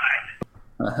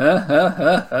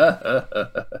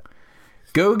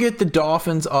 Go get the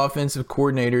Dolphins offensive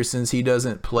coordinator since he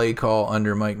doesn't play call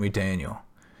under Mike McDaniel.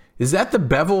 Is that the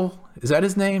Bevel? Is that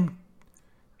his name?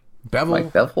 Bevel?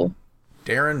 Mike Bevel?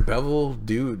 Darren Bevel?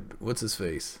 Dude, what's his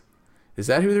face? Is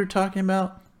that who they're talking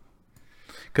about?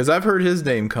 Because I've heard his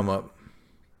name come up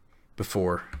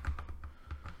before.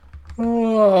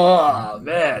 Oh,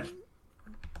 man.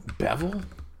 Bevel?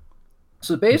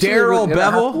 So basically, Darrell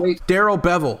Bevel.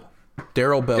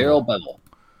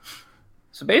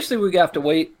 So basically, we have to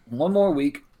wait one more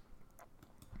week,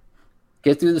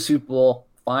 get through the Super Bowl,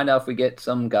 find out if we get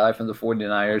some guy from the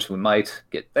 49ers. We might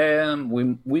get them.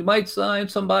 We might sign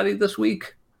somebody this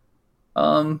week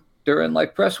during,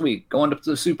 like, press week, going up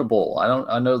to the Super Bowl.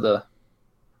 I know the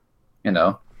You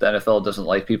know, the NFL doesn't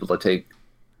like people to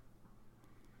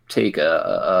take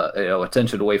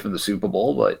attention away from the Super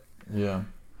Bowl, but Yeah.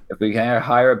 if we can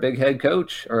hire a big head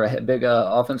coach or a big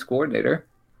offense coordinator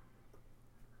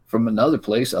from another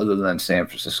place other than San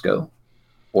Francisco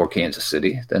or Kansas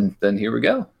City, then here we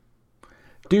go.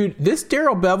 Dude, this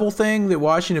Darrell Bevel thing that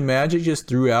Washington Magic just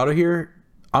threw out of here,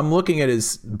 I'm looking at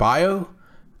his bio.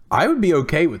 I would be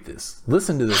okay with this.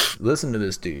 Listen to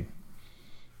this dude.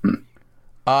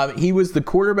 He was the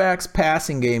quarterback's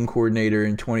passing game coordinator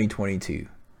in 2022.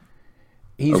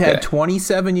 He's had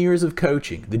 27 years of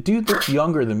coaching. The dude looks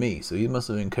younger than me, so he must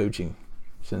have been coaching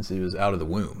since he was out of the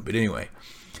womb. But anyway,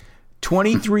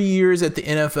 23 years at the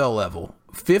NFL level,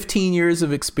 15 years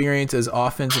of experience as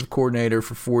offensive coordinator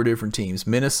for 4 different teams.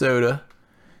 Minnesota,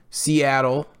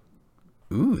 Seattle.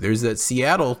 Ooh, there's that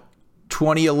Seattle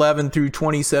 2011 through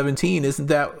 2017. Isn't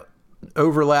that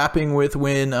overlapping with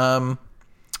when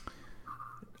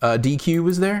DQ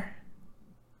was there?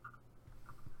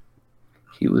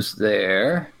 He was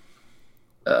there.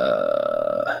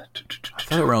 I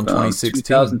thought around 2016.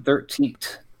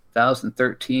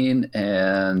 2013,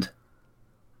 and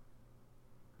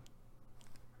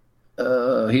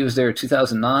he was there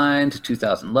 2009 to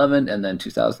 2011, and then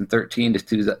 2013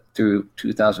 through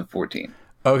 2014.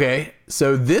 Okay,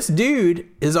 so this dude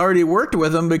has already worked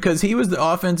with him because he was the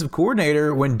offensive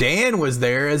coordinator when Dan was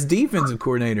there as defensive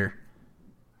coordinator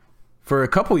for a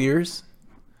couple years.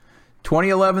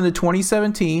 2011 to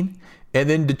 2017, and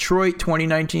then Detroit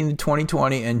 2019 to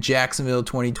 2020, and Jacksonville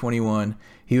 2021.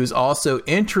 He was also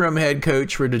interim head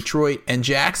coach for Detroit and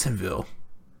Jacksonville.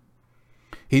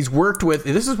 He's worked with,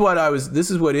 this is what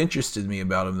interested me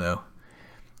about him though.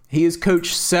 He has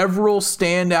coached several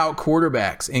standout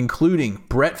quarterbacks, including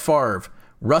Brett Favre,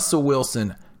 Russell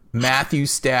Wilson, Matthew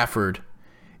Stafford.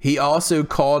 He also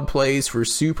called plays for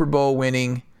Super Bowl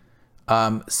winning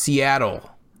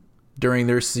Seattle during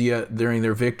their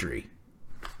victory.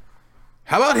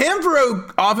 How about him for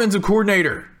an offensive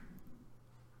coordinator?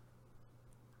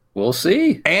 We'll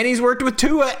see. And he's worked with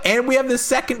Tua, and we have the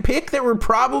second pick that we're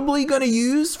probably going to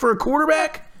use for a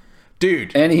quarterback.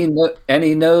 Dude. And he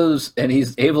knows, and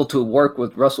he's able to work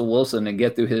with Russell Wilson and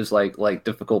get through his like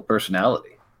difficult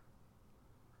personality.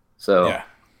 So yeah.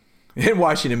 In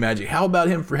Washington Magic, how about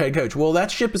him for head coach? Well, that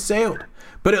ship has sailed.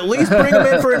 But at least bring him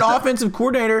in for an offensive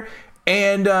coordinator.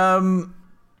 And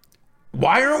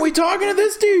why aren't we talking to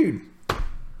this dude?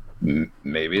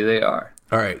 Maybe they are.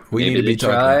 All right, we maybe need to be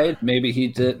talking. Tried. Maybe he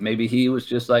did. Maybe he was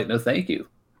just like, no, thank you.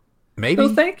 Maybe.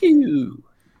 No, thank you.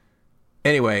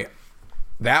 Anyway,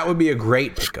 that would be a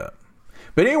great pickup.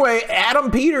 But anyway,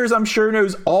 Adam Peters, I'm sure,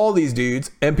 knows all these dudes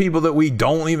and people that we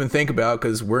don't even think about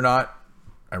because we're not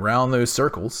around those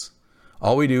circles.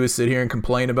 All we do is sit here and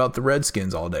complain about the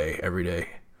Redskins all day, every day.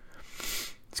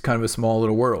 It's kind of a small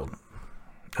little world.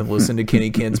 And listen to Kenny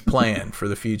Ken's plan for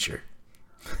the future.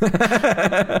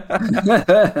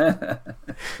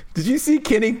 Did you see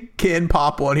Kenny Ken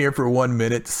pop on here for 1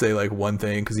 minute to say like one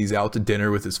thing because he's out to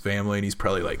dinner with his family and he's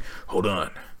probably like, hold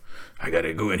on, I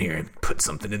gotta go in here and put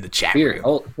something in the chat here,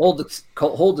 room. hold this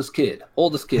kid,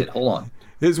 hold on.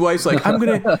 His wife's like, I'm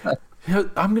gonna go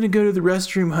to the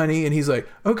restroom, honey, and he's like,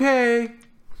 okay.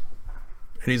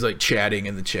 And he's like chatting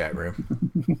in the chat room.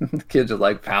 The kids are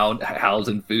like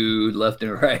housing food left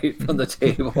and right from the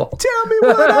table. Tell me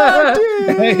what I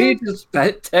did. He just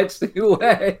texting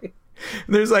away.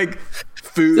 There's like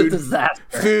food like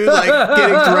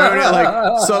getting thrown at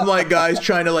like some like guys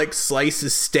trying to like slice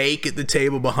his steak at the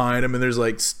table behind him, and there's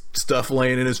like stuff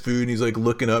laying in his food, and he's like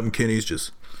looking up, and Kenny's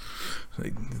just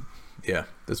like, yeah,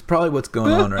 that's probably what's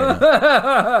going on right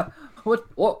now.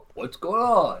 What's going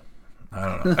on?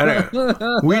 I don't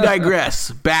know. We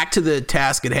digress. Back to the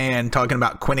task at hand, talking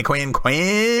about Quinn.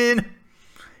 You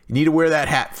need to wear that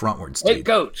hat frontwards, dude. Head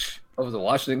coach of the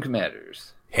Washington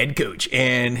Commanders. Head coach.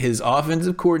 And his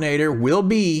offensive coordinator will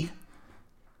be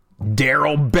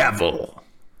Darrell Bevel.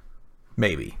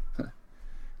 Maybe.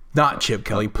 Not Chip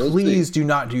Kelly. Please do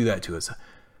not do that to us.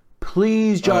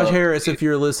 Please, Josh Harris, if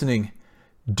you're listening,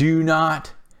 do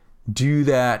not do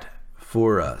that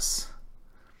for us.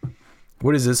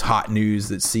 What is this hot news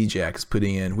that C-Jack is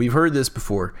putting in? We've heard this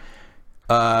before.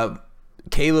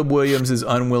 Caleb Williams is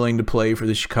unwilling to play for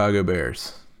the Chicago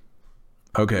Bears.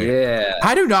 Okay. Yeah.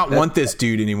 I do not want this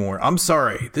dude anymore. I'm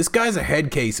sorry. This guy's a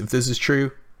head case if this is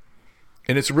true.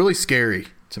 And it's really scary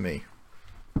to me.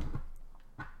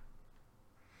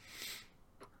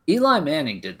 Eli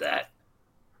Manning did that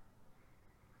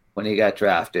when he got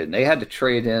drafted. And they had to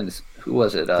trade in, who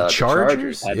was it? The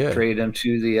Chargers had to trade him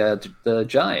to the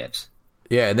Giants.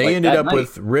 Yeah, and they ended up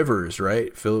with Rivers,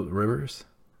 right? Philip Rivers.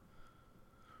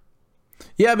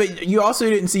 Yeah, but you also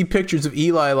didn't see pictures of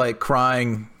Eli like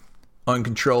crying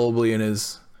uncontrollably in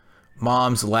his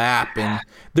mom's lap, and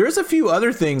there's a few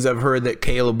other things I've heard that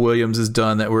Caleb Williams has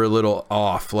done that were a little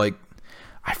off. Like,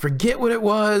 I forget what it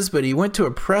was, but he went to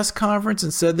a press conference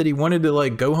and said that he wanted to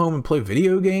like go home and play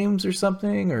video games or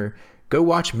something, or go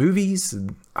watch movies.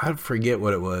 And I forget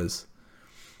what it was.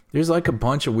 There's like a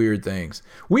bunch of weird things.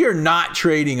 We are not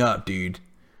trading up, dude.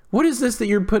 What is this that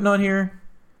you're putting on here?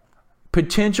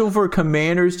 Potential for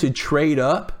Commanders to trade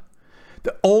up?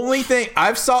 The only thing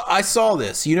I saw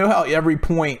this. You know how every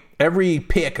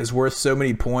pick is worth so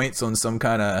many points on some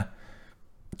kind of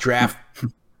draft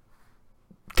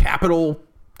capital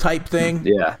type thing?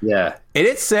 Yeah. And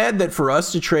it said that for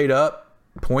us to trade up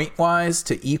point-wise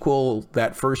to equal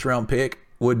that first-round pick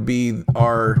would be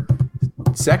our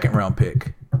second-round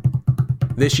pick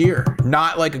this year.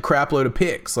 Not like a crap load of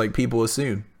picks like people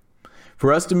assume.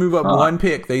 For us to move up one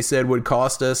pick, they said would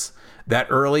cost us that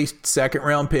early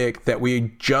second-round pick that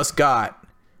we just got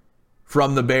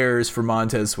from the Bears for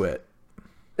Montez Sweat.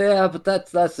 Yeah, but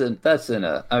that's in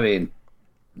a. I mean,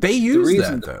 they use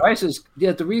that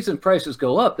though. The reason prices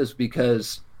go up is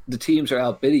because the teams are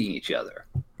outbidding each other.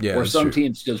 Yeah, or some true.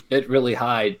 teams just bid really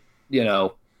high,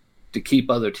 to keep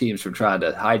other teams from trying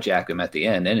to hijack them at the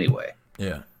end anyway.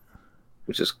 Yeah,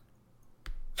 which is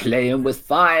playing with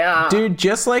fire, dude.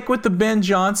 Just like with the Ben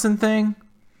Johnson thing,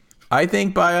 I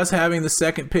think by us having the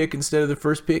second pick instead of the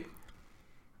first pick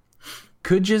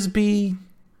could just be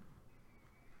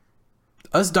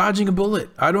us dodging a bullet.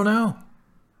 I don't know.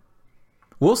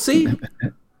 We'll see.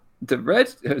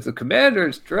 The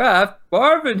Commanders draft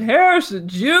Marvin Harrison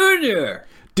Jr.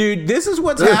 Dude, this is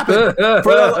what's happened.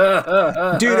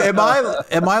 Dude, am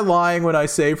I lying when I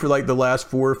say for like the last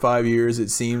 4 or 5 years it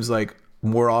seems like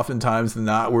more oftentimes than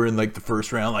not we're in like the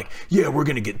first round like, yeah, we're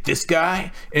going to get this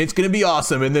guy and it's going to be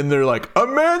awesome, and then they're like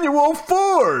Emmanuel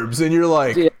Forbes and you're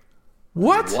like,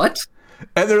 what?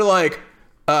 And they're like,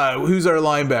 who's our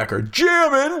linebacker?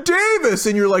 Jamin Davis,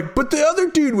 and you're like, but the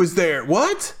other dude was there.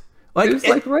 What? Like, it's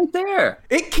like right there.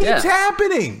 It keeps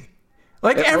happening.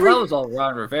 Like that was all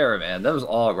Ron Rivera, man. That was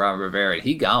all Ron Rivera.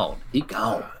 He gone.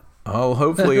 Oh,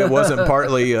 hopefully it wasn't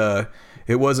partly.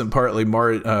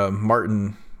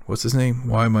 Martin. What's his name?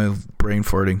 Why am I brain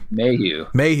farting? Mayhew.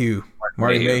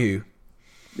 Marty Mayhew.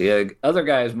 The other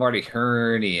guy is Marty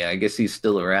Herney. I guess he's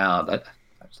still around.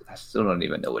 I still don't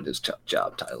even know what his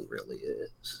job title really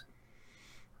is.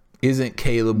 Isn't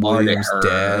Caleb Williams'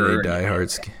 dad a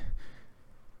diehard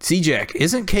C-Jack,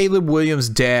 isn't Caleb Williams'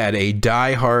 dad a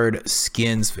diehard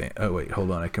Skins fan? Oh, wait,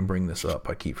 hold on. I can bring this up.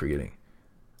 I keep forgetting.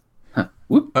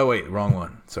 Whoop. Oh, wait, wrong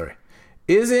one. Sorry.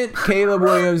 Isn't Caleb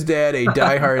Williams' dad a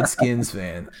diehard Skins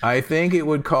fan? I think it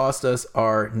would cost us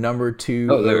our number 2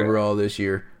 overall this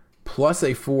year, plus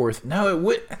a 4th. No, it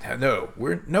would. No, it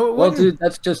wouldn't. Well, dude,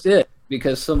 that's just it.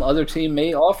 Because some other team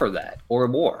may offer that or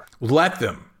more. Let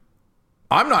them.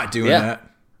 I'm not doing that.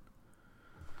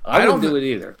 I don't do it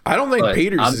either. I don't think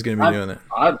Peters is going to be doing it.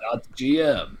 I'm not the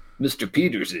GM. Mr.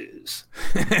 Peters is.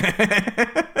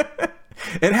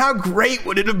 And how great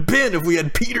would it have been if we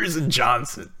had Peters and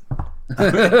Johnson? We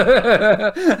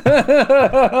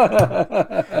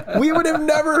would have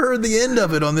never heard the end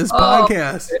of it on this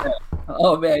podcast. Man.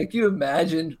 Oh, man. Can you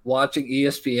imagine watching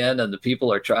ESPN and the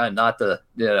people are trying not to,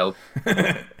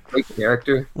 break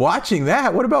character? Watching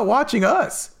that? What about watching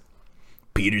us?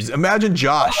 Peters. Imagine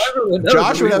Josh.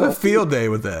 Josh would have a field day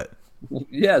with that.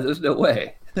 Yeah, there's no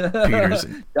way.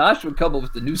 Peterson. Josh would come up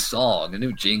with a new song, a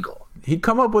new jingle. He'd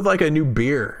come up with like a new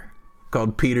beer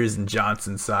called Peters and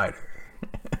Johnson Cider.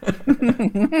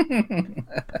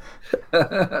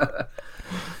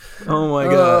 Oh my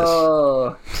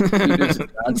gosh. Peters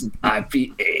and Johnson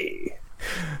IPA.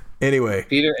 Anyway.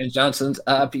 Peter and Johnson's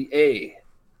IPA.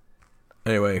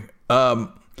 Anyway.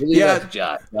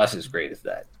 Josh is great at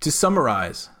that. To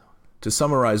summarize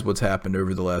what's happened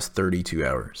over the last 32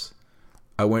 hours,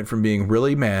 I went from being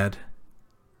really mad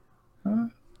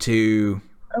to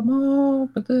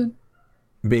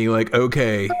being like,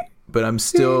 okay, but I'm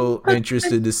still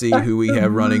interested to see who we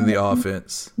have running the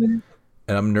offense. And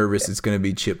I'm nervous it's going to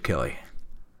be Chip Kelly.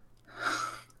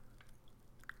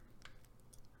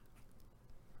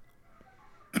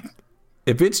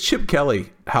 If it's Chip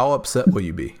Kelly, how upset will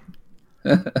you be?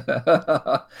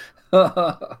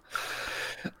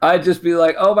 I'd just be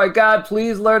like, oh my God,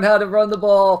 please learn how to run the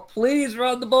ball. Please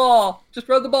run the ball. Just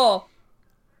run the ball.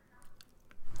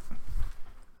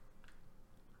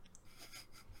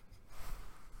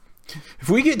 If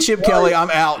we get Chip Kelly, I'm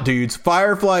out, dudes.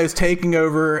 Firefly is taking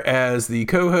over as the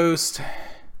co-host.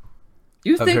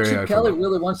 You think Chip Kelly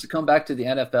really wants to come back to the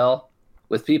NFL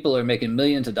with people who are making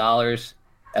millions of dollars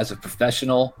as a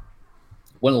professional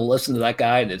want to listen to that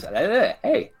guy and it's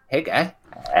hey guy.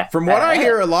 From what I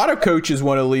hear, a lot of coaches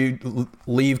want to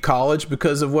leave college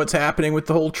because of what's happening with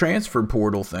the whole transfer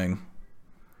portal thing.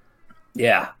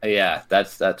 Yeah,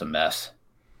 that's a mess.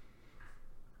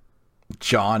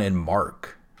 John and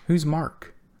Mark. Who's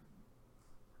Mark?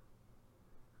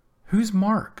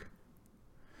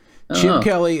 Chip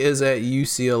Kelly is at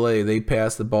UCLA. They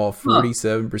pass the ball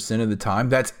 47% of the time.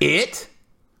 That's it?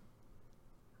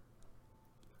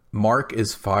 Mark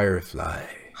is Firefly.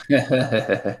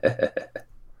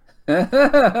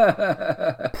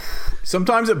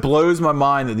 Sometimes it blows my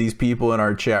mind that these people in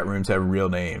our chat rooms have real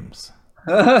names.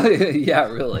 Yeah,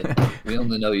 really. We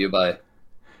only know you by...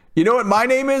 You know what my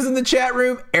name is in the chat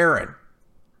room? Aaron.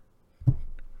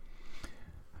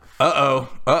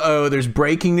 Uh-oh. There's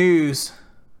breaking news.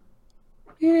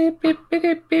 Beep, beep,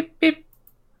 beep, beep, beep.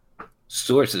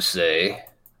 Sources say...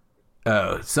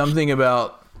 Oh, something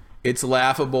about it's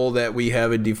laughable that we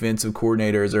have a defensive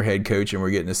coordinator as our head coach and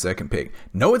we're getting a second pick.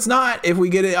 No, it's not. If we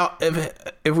get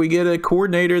if we get a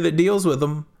coordinator that deals with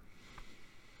them.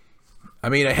 I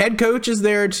mean, a head coach is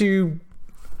there to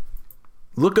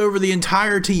look over the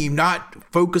entire team, not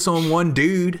focus on one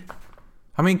dude.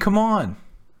 I mean, come on.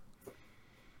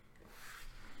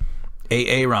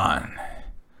 Aaron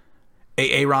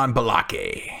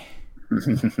Balake.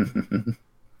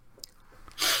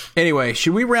 Anyway,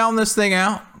 should we round this thing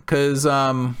out? Because,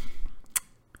 I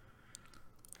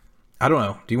don't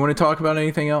know. Do you want to talk about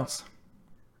anything else?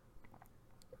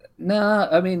 Nah,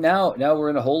 I mean, now we're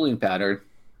in a holding pattern.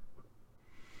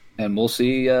 And we'll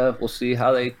see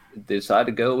how they decide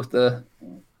to go with the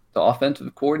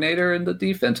offensive coordinator and the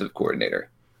defensive coordinator.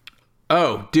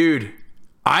 Oh, dude.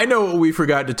 I know what we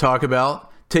forgot to talk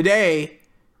about. Today,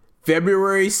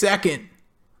 February 2nd,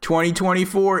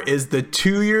 2024 is the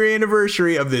 2-year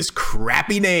anniversary of this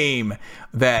crappy name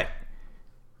that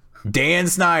Dan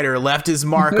Snyder left his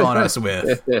mark on us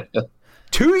with.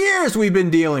 2 years we've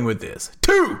been dealing with this.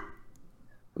 2!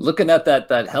 Looking at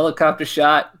that helicopter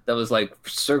shot that was like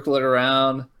circling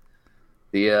around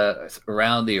the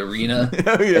arena,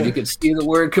 Oh, yeah. and you could see the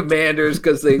word Commanders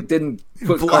because they didn't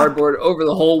put cardboard over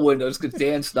the whole windows because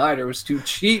Dan Snyder was too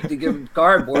cheap to give them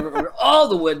cardboard over all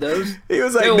the windows. He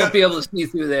was like, they won't be able to see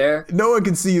through there. No one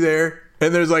can see there.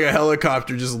 And there's like a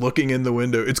helicopter just looking in the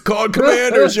window. It's called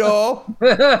Commanders, y'all.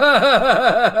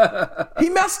 He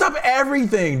messed up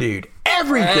everything, dude.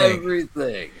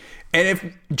 Everything. And if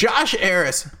Josh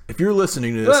Harris, if you're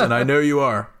listening to this, and I know you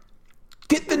are,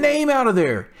 get the name out of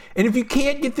there. And if you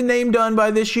can't get the name done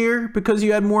by this year because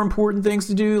you had more important things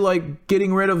to do, like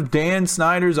getting rid of Dan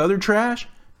Snyder's other trash,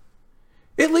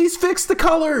 at least fix the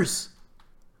colors.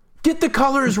 Get the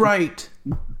colors right.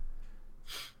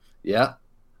 Yeah.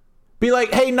 Be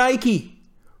like, hey, Nike,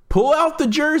 pull out the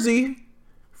jersey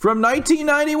from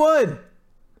 1991.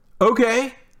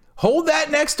 Okay. Hold that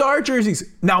next to our jerseys.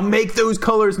 Now make those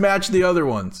colors match the other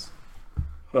ones.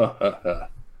 Yeah.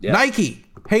 Nike.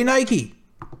 Hey, Nike.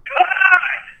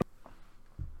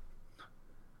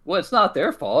 Well, it's not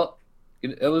their fault.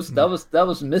 That was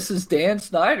Mrs. Dan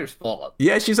Snyder's fault.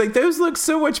 Yeah, she's like, those look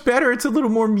so much better. It's a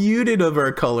little more muted of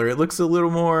our color. It looks a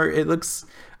little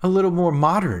more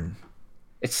modern.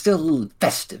 It's still a little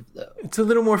festive though. It's a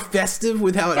little more festive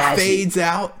with how it fades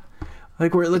out.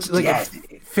 Like where it looks like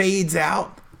it fades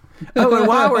out. Oh, and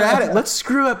while we're at it, let's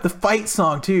screw up the fight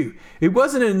song too. It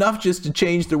wasn't enough just to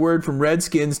change the word from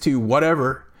Redskins to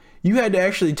whatever. You had to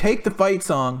actually take the fight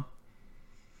song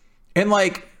and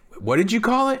like, what did you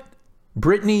call it?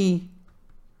 Brittany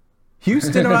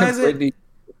Houstonize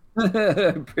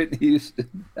it? Brittany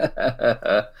Houston.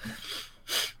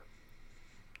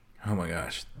 Oh my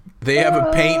gosh. They have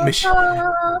a paint machine.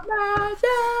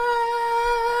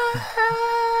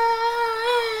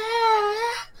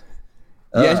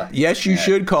 Yes, you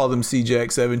should call them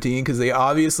CJX-17 because they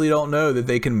obviously don't know that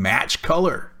they can match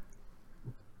color.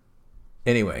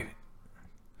 Anyway,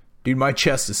 dude, my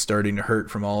chest is starting to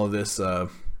hurt from all of this.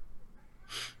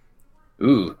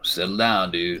 Ooh, settle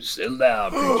down, dude. Settle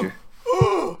down, preacher.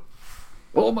 Oh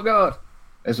my God.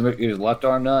 Is his left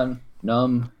arm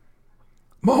numb?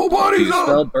 My whole body's Do you numb.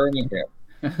 smell burning hair?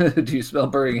 Do you smell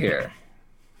burning hair?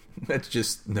 That's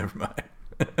just, never mind.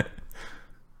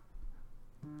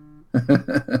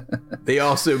 They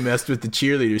also messed with the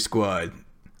cheerleader squad.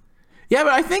 Yeah,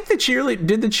 but I think did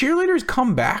the cheerleaders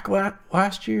come back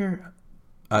last year?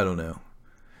 I don't know.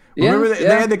 Yeah, Remember they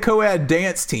had the co-ed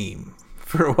dance team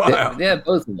for a while. Yeah,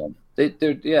 both of them.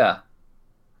 They're yeah.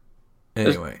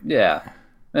 Anyway. Yeah.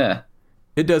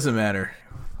 It doesn't matter.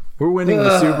 We're winning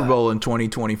the Super Bowl in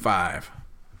 2025.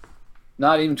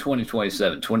 Not even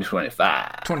 2027,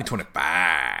 2025.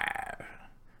 2025.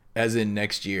 As in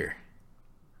next year.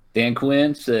 Dan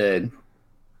Quinn said,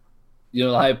 "You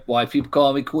know why people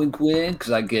call me Quinn?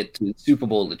 Because I get to the Super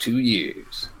Bowl in 2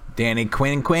 years." Danny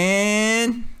Quinn.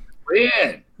 Quinn.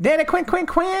 Danny Quinn.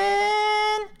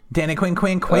 Danny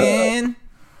Quinn.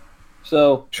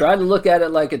 So try to look at it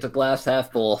like it's a glass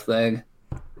half full thing,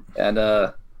 and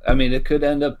I mean, it could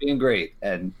end up being great,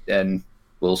 and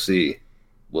we'll see.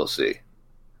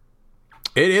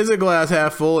 It is a glass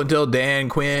half full until Dan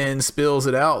Quinn spills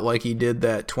it out like he did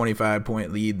that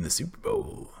 25-point lead in the Super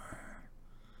Bowl.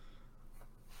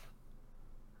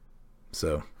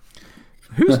 So,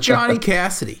 who's Johnny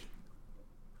Cassidy?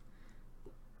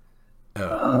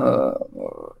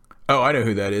 Oh, I know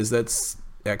who that is. That's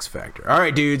X Factor. All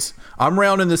right, dudes. I'm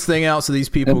rounding this thing out so these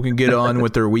people can get on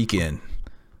with their weekend.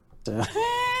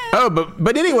 Oh,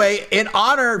 but anyway, in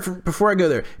honor, before I go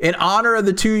there, in honor of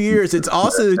the 2 years, it's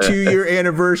also the 2-year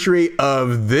anniversary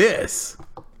of this.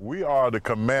 We are the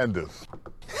Commanders.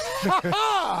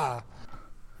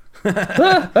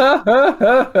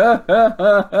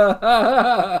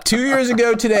 2 years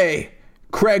ago today,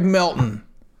 Craig Melton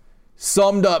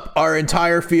summed up our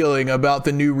entire feeling about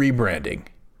the new rebranding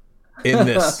in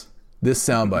this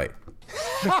soundbite.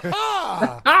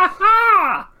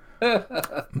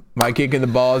 My kick in the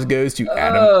balls goes to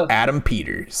Adam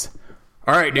Peters.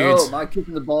 All right, dudes. Oh, my kick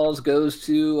in the balls goes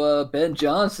to Ben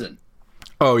Johnson.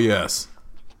 Oh, yes.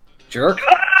 Jerk.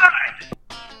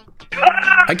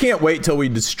 I can't wait till we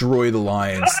destroy the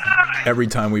Lions every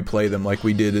time we play them like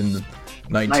we did in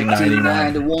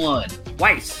 1991.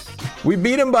 Twice. We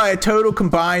beat them by a total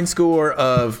combined score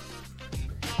of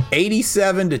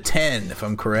 87-10, if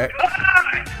I'm correct,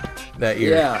 that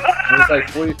year. Yeah, it was like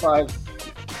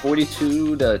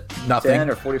 42 to nothing. 10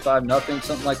 or 45 nothing,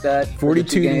 something like that.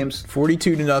 42 games.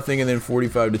 42 to nothing, and then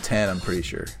 45 to 10. I'm pretty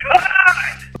sure,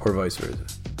 or vice versa.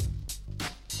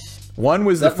 One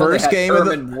was the first game of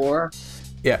the War.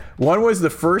 Yeah, one was the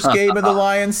first game of the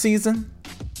Lions season.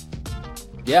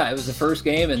 Yeah, it was the first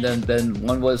game, and then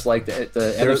one was like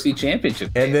the NFC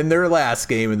Championship game. And then their last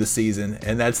game of the season,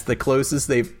 and that's the closest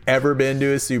they've ever been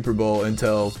to a Super Bowl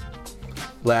until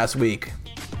last week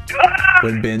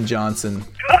when Ben Johnson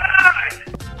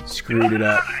screwed it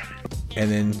up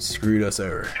and then screwed us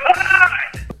over.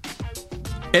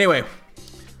 Anyway,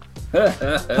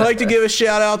 I'd like to give a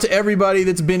shout out to everybody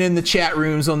that's been in the chat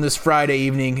rooms on this Friday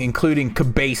evening, including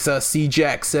Cabeza,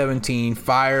 CJack17,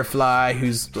 Firefly,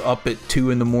 who's up at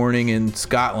 2 a.m. in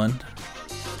Scotland.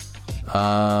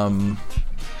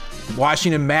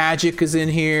 Washington Magic is in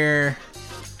here.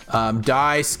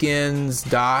 Die Skins,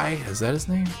 is that his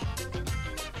name?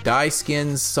 Die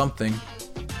Skins something.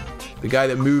 The guy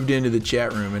that moved into the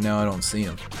chat room and now I don't see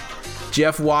him.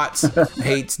 Jeff Watts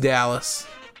hates Dallas.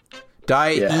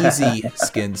 Die Easy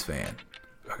Skins fan.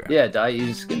 Okay. Yeah, Die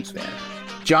Easy Skins fan.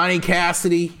 Johnny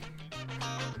Cassidy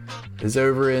is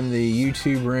over in the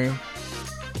YouTube room.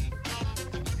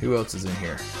 Who else is in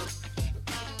here?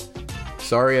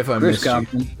 Sorry if I missed you.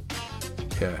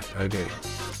 Yeah, okay.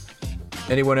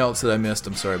 Anyone else that I missed,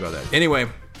 I'm sorry about that. Anyway.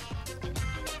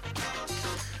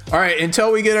 All right,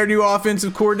 until we get our new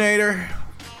offensive coordinator,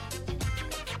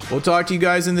 we'll talk to you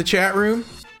guys in the chat room.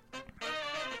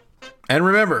 And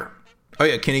remember,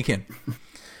 Kenny Ken.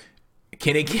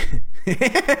 Kenny Ken.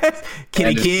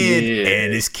 Kenny Ken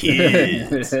and his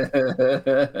kids.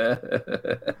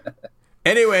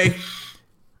 Anyway,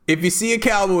 if you see a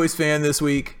Cowboys fan this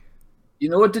week, you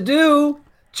know what to do.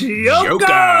 Joker!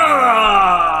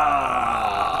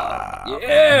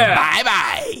 Yeah!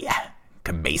 Bye-bye.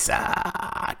 Cabeza.